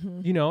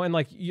 Mhm. and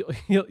like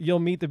you'll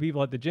meet the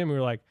people at the gym who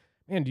are like,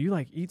 man, do you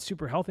like eat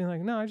super healthy? And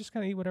like, no, I just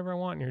kind of eat whatever I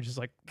want. And you're just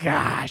like,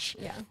 gosh,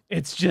 Yeah.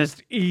 it's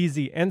just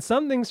easy. And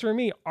some things for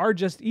me are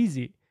just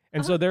easy.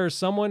 And so there's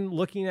someone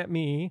looking at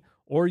me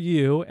or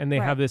you, and they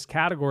Right. have this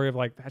category of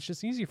like, that's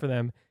just easy for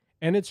them.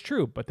 And it's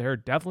true, but there are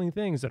definitely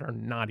things that are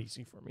not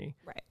easy for me.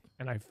 Right.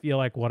 And I feel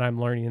like what I'm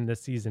learning in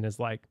this season is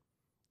like,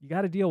 you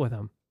got to deal with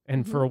them.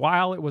 And for a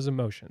while, it was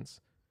emotions.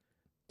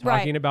 Right.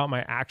 Talking about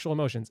my actual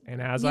emotions.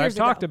 And as Years I've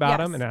talked ago, about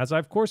them, yes. and as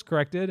I've course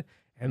corrected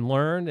and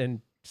learned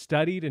and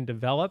studied and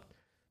developed,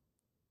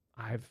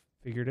 I've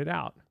figured it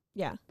out.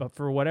 Yeah. But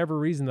for whatever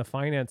reason, the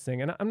finance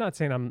thing, and I'm not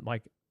saying I'm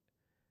like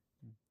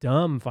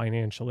dumb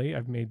financially.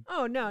 I've made,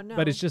 Oh, no.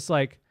 but it's just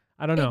like,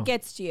 I don't know. It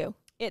gets to you.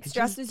 It just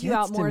stresses you gets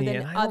out to more me, than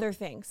and I don't- other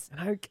things.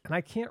 and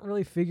I can't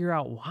really figure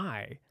out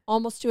why.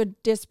 Almost to a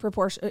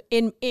disproportion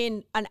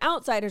in an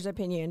outsider's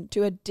opinion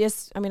to a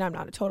I mean, I'm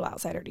not a total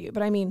outsider to you,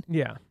 but I mean,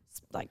 Yeah.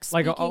 like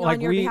Like, speaking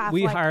on your we behalf.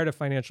 we like, hired a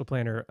financial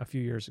planner a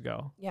few years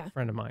ago, Yeah. a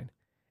friend of mine.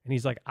 And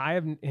he's like,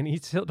 and he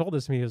told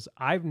this to me, he goes,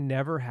 I've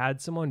never had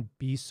someone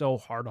be so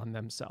hard on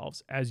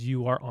themselves as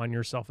you are on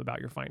yourself about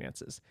your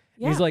finances.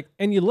 And he's Yeah. like,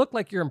 and you look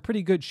like you're in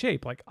pretty good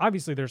shape. Like,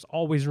 obviously there's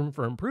always room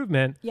for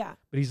improvement, Yeah.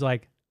 but he's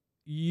like,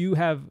 you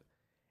have,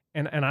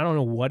 and I don't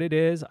know what it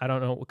is. I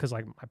don't know, because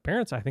like my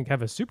parents, I think,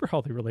 have a super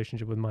healthy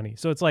relationship with money.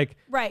 So it's like,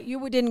 Right.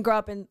 You didn't grow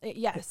up in,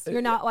 yes.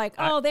 You're not like,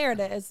 oh, there it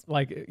is.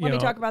 like, Let me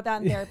talk about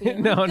that in therapy.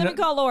 No, Let no. me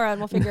call Laura and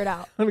we'll figure it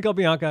out. Let me call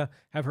Bianca,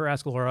 have her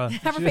ask Laura.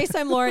 Have her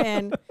FaceTime Laura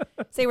in.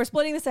 Say we're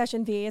splitting the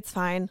session fee. It's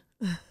fine.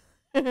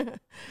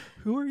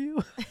 Who are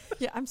you?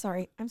 Yeah, I'm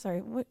sorry.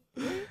 What?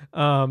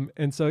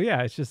 And so,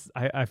 yeah, it's just,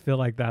 I feel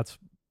like that's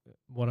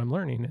what I'm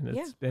learning. And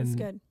Yeah, it's that's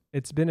good.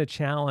 it's been a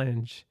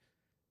challenge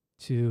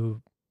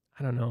to,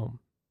 I don't know.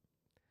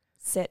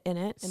 Sit in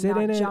it and Sit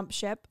not in it. jump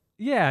ship.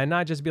 Yeah. And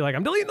not just be like,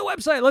 I'm deleting the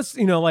website. Let's,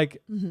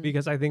 like, Mhm.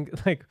 because I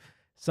think like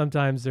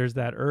sometimes there's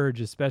that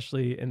urge,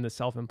 especially in the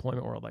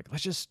self-employment world, like,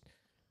 let's just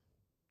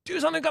do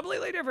something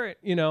completely different,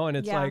 and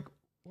it's Yeah. like,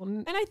 well,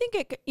 And I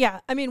think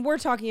I mean, we're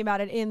talking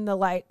about it in the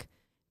like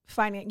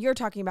finance, you're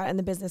talking about it in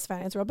the business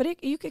finance world, but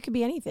it could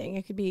be anything.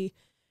 It could be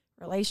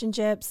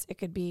relationships. It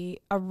could be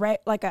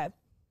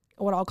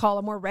what I'll call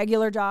a more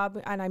regular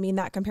job. And I mean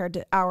that compared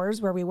to ours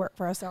where we work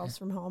for ourselves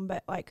from home,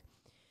 but like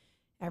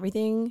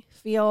everything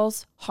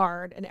feels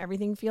hard and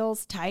everything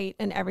feels tight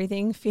and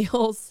everything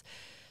feels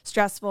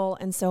stressful.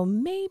 And so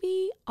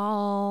maybe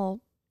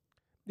I'll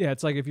yeah,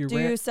 it's like if you do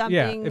Yeah,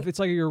 something- if it's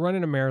like you're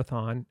running a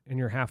marathon and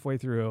you're halfway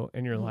through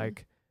and you're Mhm.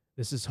 like,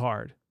 this is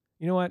hard.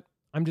 You know what?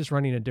 I'm just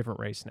running a different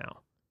race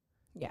now.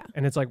 yeah.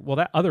 And it's like, well,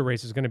 that other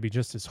race is going to be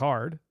just as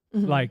hard.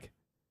 Mhm. Like,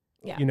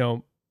 Yeah.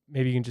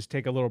 maybe you can just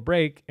take a little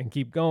break and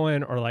keep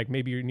going, or like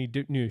maybe you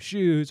need new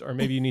shoes, or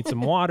maybe you need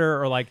some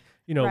water, or like,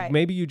 Right.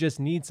 maybe you just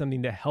need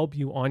something to help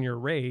you on your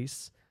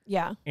race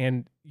Yeah.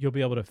 and you'll be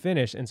able to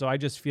finish. And so I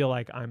just feel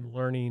like I'm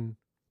learning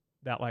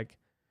that like,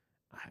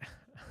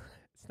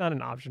 it's not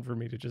an option for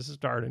me to just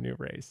start a new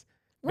race.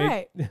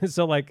 Right.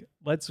 So like,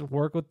 let's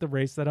work with the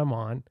race that I'm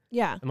on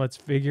Yeah. and let's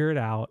figure it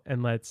out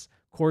and let's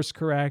course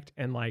correct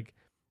and like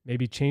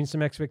maybe change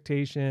some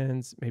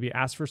expectations, maybe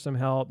ask for some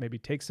help, maybe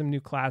take some new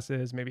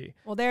classes, maybe,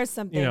 Well, there's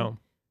something.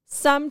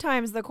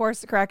 Sometimes the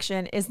course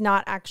correction is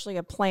not actually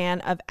a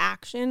plan of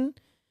action.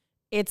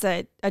 It's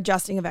a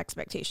adjusting of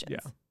expectations.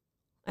 Yeah.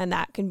 And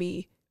that can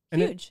be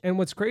and huge. and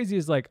what's crazy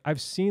is like, I've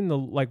seen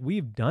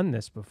we've done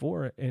this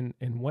before in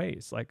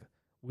ways like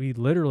we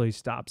literally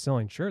stopped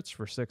selling shirts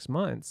for 6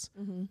 months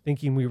Mhm.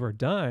 thinking we were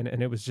done.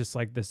 And it was just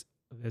like this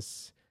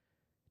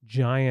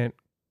giant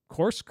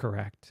course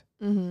correct.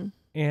 Mm-hmm.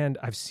 And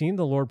I've seen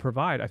the Lord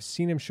provide. I've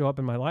seen him show up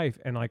in my life.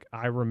 And like,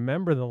 I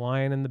remember the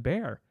lion and the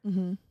bear.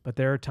 Mm-hmm. But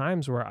there are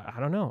times where I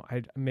don't know.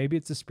 Maybe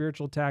it's a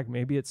spiritual attack.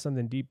 Maybe it's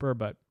something deeper.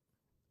 But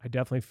I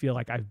definitely feel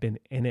like I've been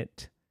in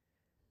it,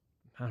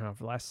 I don't know,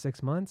 for the last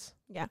 6 months.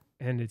 Yeah.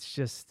 And it's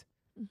just,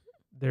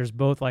 there's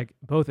both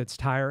it's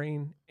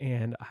tiring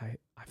and I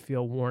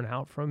feel worn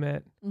out from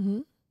it. Mm-hmm.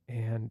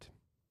 and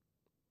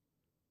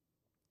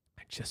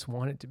I just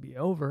want it to be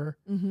over.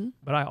 Mm-hmm.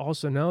 But I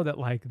also know that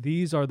like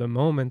these are the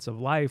moments of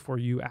life where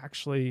you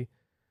actually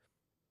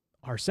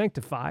are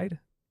sanctified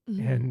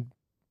Mm-hmm. and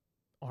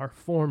are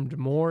formed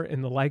more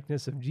in the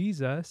likeness of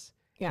Jesus.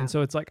 Yeah. And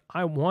so it's like,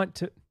 I want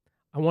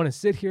to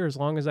sit here as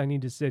long as I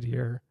need to sit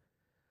here.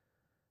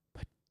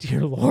 But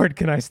dear Lord,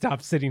 can I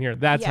stop sitting here?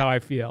 That's Yeah. how I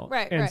feel.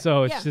 Right, And right.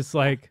 so it's Yeah. just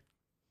like,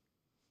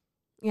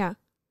 Yeah.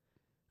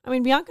 I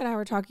mean, Bianca and I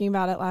were talking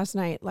about it last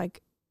night.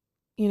 Like,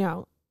 you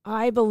know,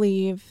 I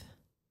believe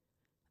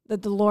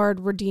that the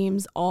Lord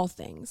redeems all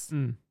things.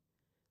 mm,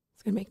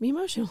 It's going to make me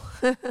emotional.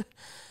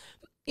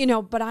 You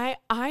know, but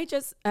I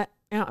just, you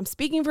know, I'm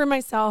speaking for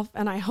myself,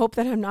 and I hope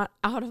that I'm not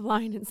out of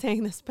line in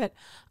saying this, but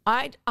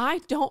I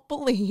don't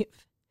believe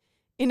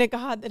in a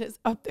God that is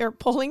up there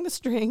pulling the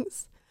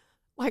strings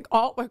like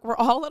we're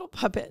all little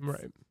puppets.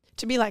 right.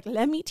 To be like,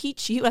 let me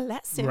teach you a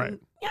lesson. Right.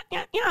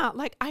 Yeah.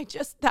 Like,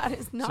 that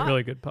is not It's a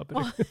really good puppet.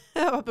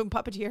 well,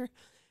 puppeteer.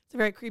 It's a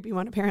very creepy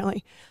one,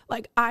 apparently.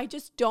 Like, I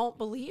just don't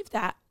believe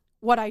that.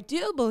 What I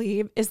do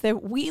believe is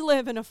that we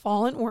live in a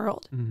fallen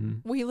world.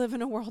 Mm-hmm. We live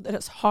in a world that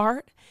is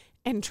hard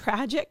and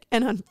tragic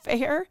and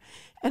unfair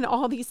and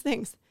all these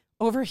things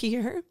over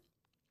here.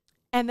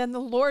 And then the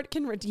Lord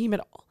can redeem it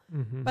all.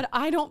 Mm-hmm. But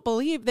I don't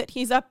believe that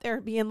he's up there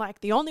being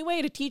like, the only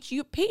way to teach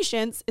you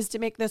patience is to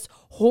make this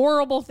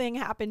horrible thing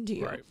happen to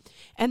you. Right.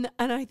 And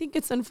I think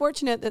it's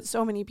unfortunate that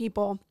so many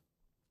people,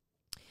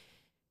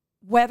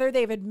 whether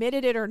they've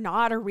admitted it or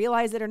not, or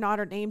realized it or not,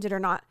 or named it or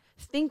not,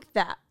 think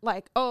that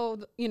like,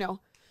 oh, you know,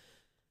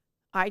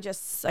 I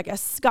guess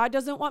God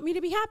doesn't want me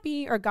to be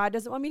happy, or God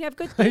doesn't want me to have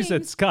good I things.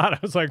 said Scott. I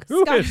was like,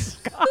 who is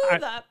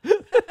Scott? Who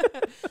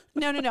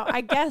no.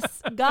 I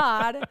guess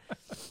God,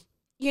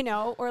 you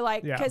know, or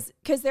like, Yeah.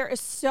 because there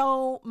is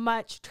so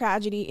much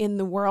tragedy in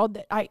the world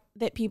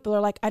that people are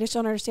like, I just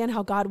don't understand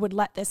how God would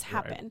let this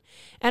happen.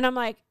 And I'm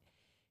like,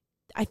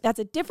 that's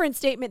a different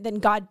statement than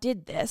God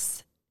did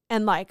this.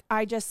 And like,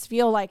 I just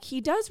feel like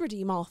he does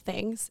redeem all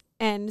things.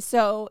 And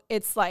so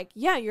it's like,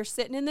 yeah, you're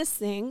sitting in this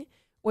thing,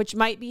 which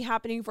might be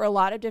happening for a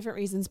lot of different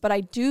reasons, but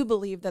I do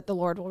believe that the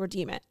Lord will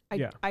redeem it.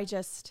 I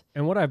just,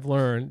 And what I've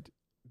learned,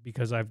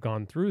 because I've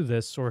gone through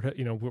this sort of,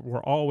 you know,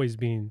 we're always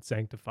being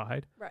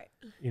sanctified, right.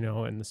 you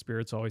know, and the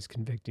Spirit's always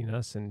convicting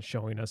us and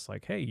showing us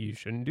like, hey, you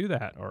shouldn't do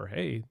that, or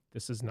hey,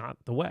 this is not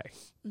the way.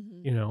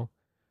 Mm-hmm. You know,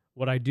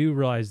 what I do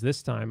realize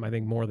this time, I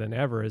think more than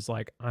ever, is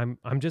like, I'm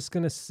just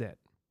going to sit.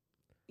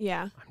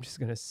 Yeah. I'm just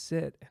going to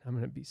sit and I'm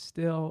going to be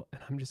still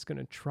and I'm just going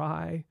to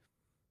try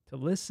to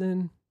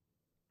listen.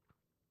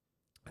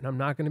 And I'm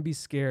not going to be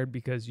scared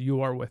because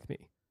you are with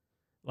me.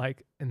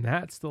 Like, and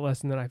that's the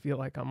lesson that I feel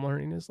like I'm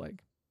learning is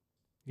like,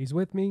 he's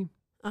with me.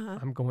 Uh-huh.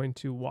 I'm going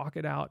to walk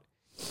it out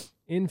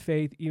in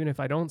faith, even if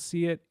I don't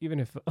see it, even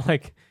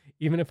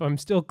if I'm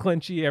still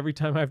clenchy every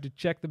time I have to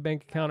check the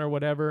bank account or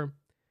whatever.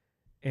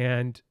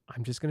 And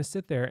I'm just going to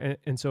sit there.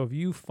 And so if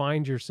you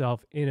find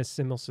yourself in a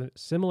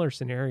similar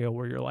scenario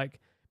where you're like,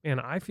 man,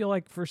 I feel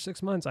like for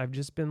 6 months, I've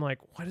just been like,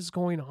 what is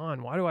going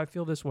on? Why do I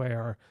feel this way?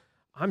 Or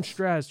I'm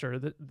stressed, or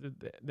the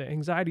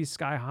anxiety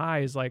sky high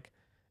is like,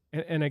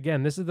 and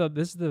again, this is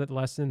the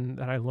lesson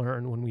that I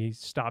learned when we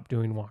stopped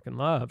doing Walk in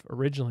Love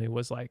originally,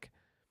 was like,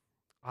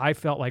 I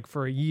felt like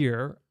for a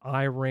year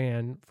I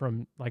ran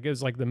from, like, it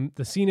was like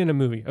the scene in a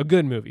movie, a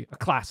good movie, a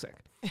classic,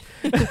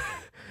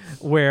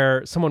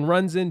 where someone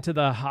runs into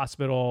the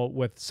hospital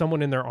with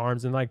someone in their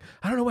arms and like,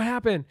 I don't know what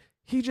happened.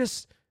 He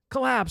just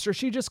collapsed or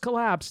she just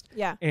collapsed.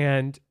 Yeah.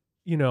 And,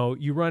 you know,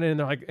 you run in and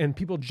they're like, and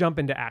people jump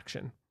into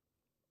action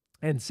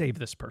and save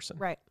this person.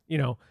 Right. You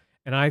know,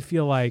 and I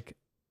feel like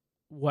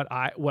what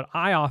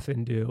I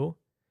often do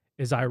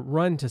is I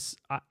run to,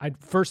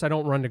 first I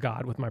don't run to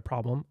God with my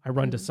problem. I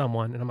run to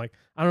someone and I'm like,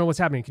 I don't know what's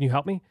happening. Can you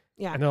help me?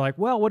 Yeah. And they're like,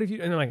 well, what if you,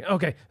 and they're like,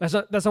 okay, that's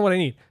not what I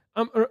need.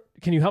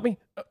 Can you help me?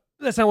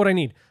 That's not what I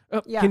need.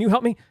 Yeah. Can you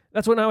help me?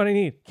 That's not what I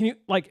need. Can you,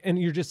 like, and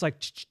you're just like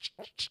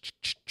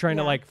trying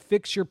to like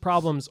fix your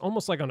problems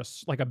almost like on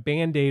like a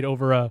Band-Aid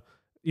over a,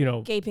 you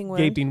know,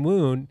 Gaping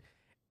wound.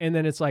 And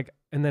then it's like,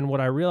 and then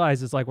what I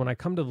realize is like when I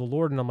come to the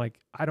Lord and I'm like,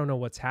 I don't know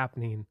what's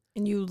happening.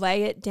 And you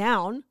lay it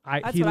down.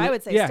 That's what I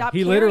would say. Yeah, Stop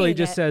he literally carrying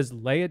just it. says,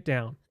 lay it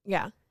down.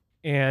 Yeah.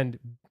 And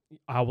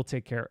I will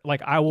take care.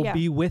 Like, I will Yeah.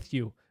 be with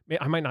you.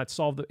 I might not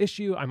solve the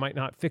issue. I might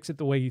not fix it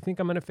the way you think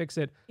I'm going to fix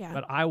it, Yeah.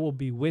 but I will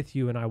be with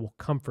you and I will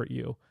comfort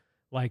you.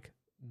 Like,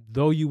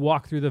 though you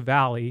walk through the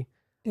valley,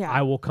 Yeah.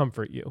 I will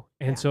comfort you.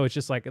 And Yeah. so it's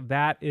just like,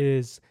 that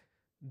is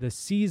the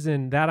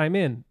season that I'm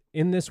in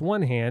this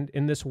one hand,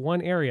 in this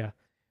one area.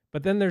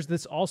 But then there's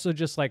this also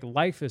just like,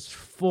 life is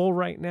full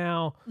right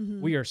now.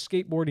 Mhm. We are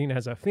skateboarding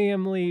as a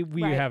family.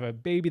 We Right. have a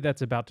baby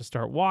that's about to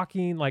start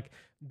walking.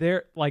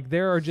 There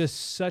are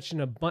just such an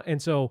abundance.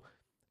 And so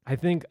I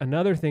think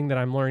another thing that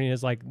I'm learning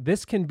is like,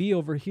 this can be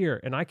over here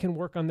and I can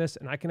work on this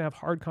and I can have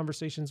hard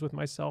conversations with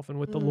myself and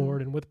with the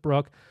Lord and with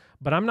Brooke,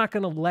 but I'm not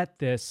going to let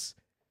this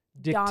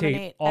dictate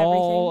Dominate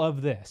all everything.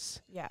 of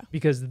this, Yeah.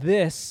 because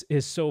this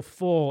is so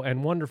full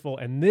and wonderful.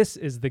 And this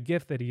is the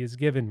gift that he has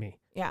given me.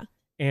 Yeah.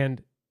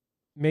 And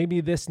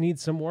maybe this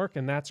needs some work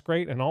and that's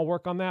great. And I'll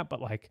work on that.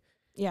 But like,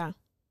 Yeah.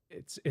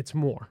 it's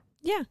more.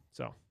 Yeah.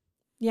 So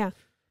Yeah.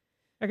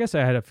 I guess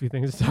I had a few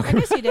things to talk I about.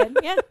 guess you did.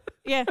 Yeah.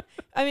 Yeah.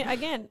 I mean,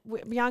 again,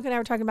 Bianca and I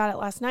were talking about it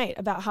last night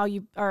about how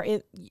you are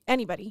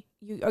anybody,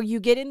 you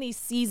get in these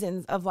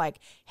seasons of like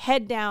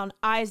head down,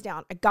 eyes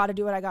down. I got to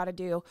do what I got to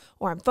do,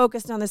 or I'm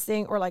focused on this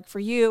thing. Or like for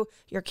you,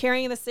 you're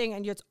carrying this thing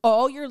and it's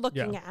all you're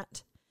looking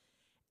at.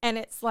 And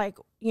it's like,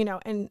 you know,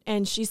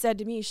 and she said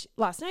to me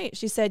last night,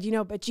 she said, you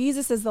know, but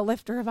Jesus is the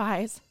lifter of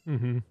eyes.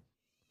 Mm-hmm.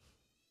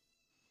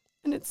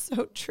 And it's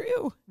so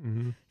true.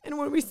 Mm-hmm. And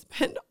when we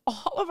spend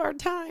all of our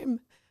time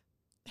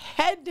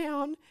head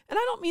down, and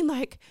I don't mean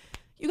like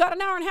you got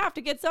an hour and a half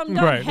to get something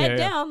done, Right, head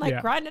yeah, down, like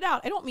yeah. grind it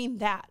out. I don't mean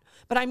that,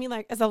 but I mean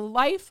like as a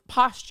life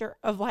posture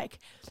of like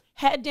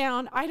head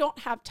down. I don't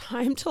have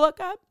time to look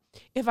up.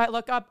 If I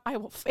look up, I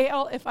will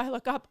fail. If I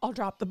look up, I'll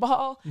drop the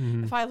ball.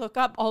 Mhm. If I look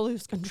up, I'll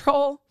lose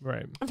control.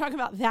 Right. I'm talking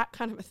about that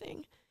kind of a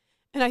thing.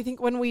 And I think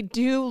when we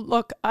do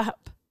look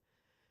up,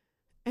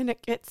 and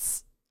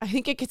I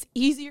think it gets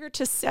easier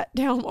to set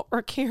down what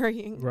we're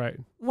carrying Right.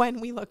 when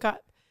we look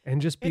up. And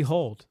just It's-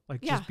 behold, like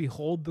yeah. just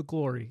behold the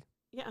glory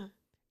Yeah.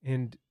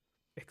 and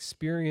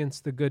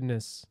experience the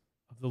goodness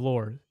of the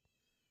Lord.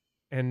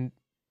 And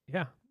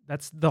yeah,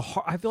 that's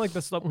I feel like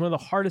that's one of the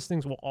hardest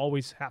things we'll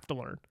always have to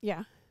learn.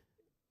 Yeah.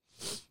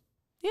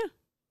 Yeah.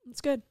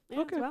 It's good. Yeah,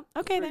 Okay. Well,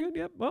 okay Very then. good.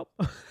 Yep. Well.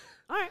 All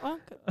right. Well,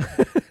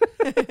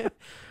 good.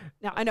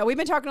 Now, I know we've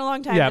been talking a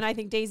long time, Yeah. and I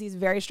think Daisy's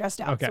very stressed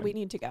out, Okay. so we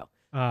need to go.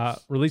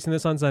 Releasing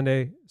this on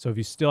Sunday. So if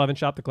you still haven't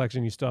shopped the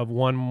collection, you still have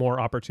one more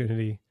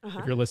opportunity Uh-huh.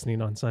 if you're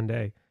listening on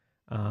Sunday.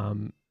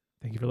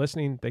 Thank you for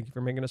listening. Thank you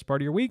for making us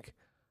part of your week.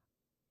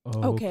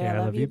 Okay, I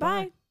love you.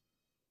 Bye.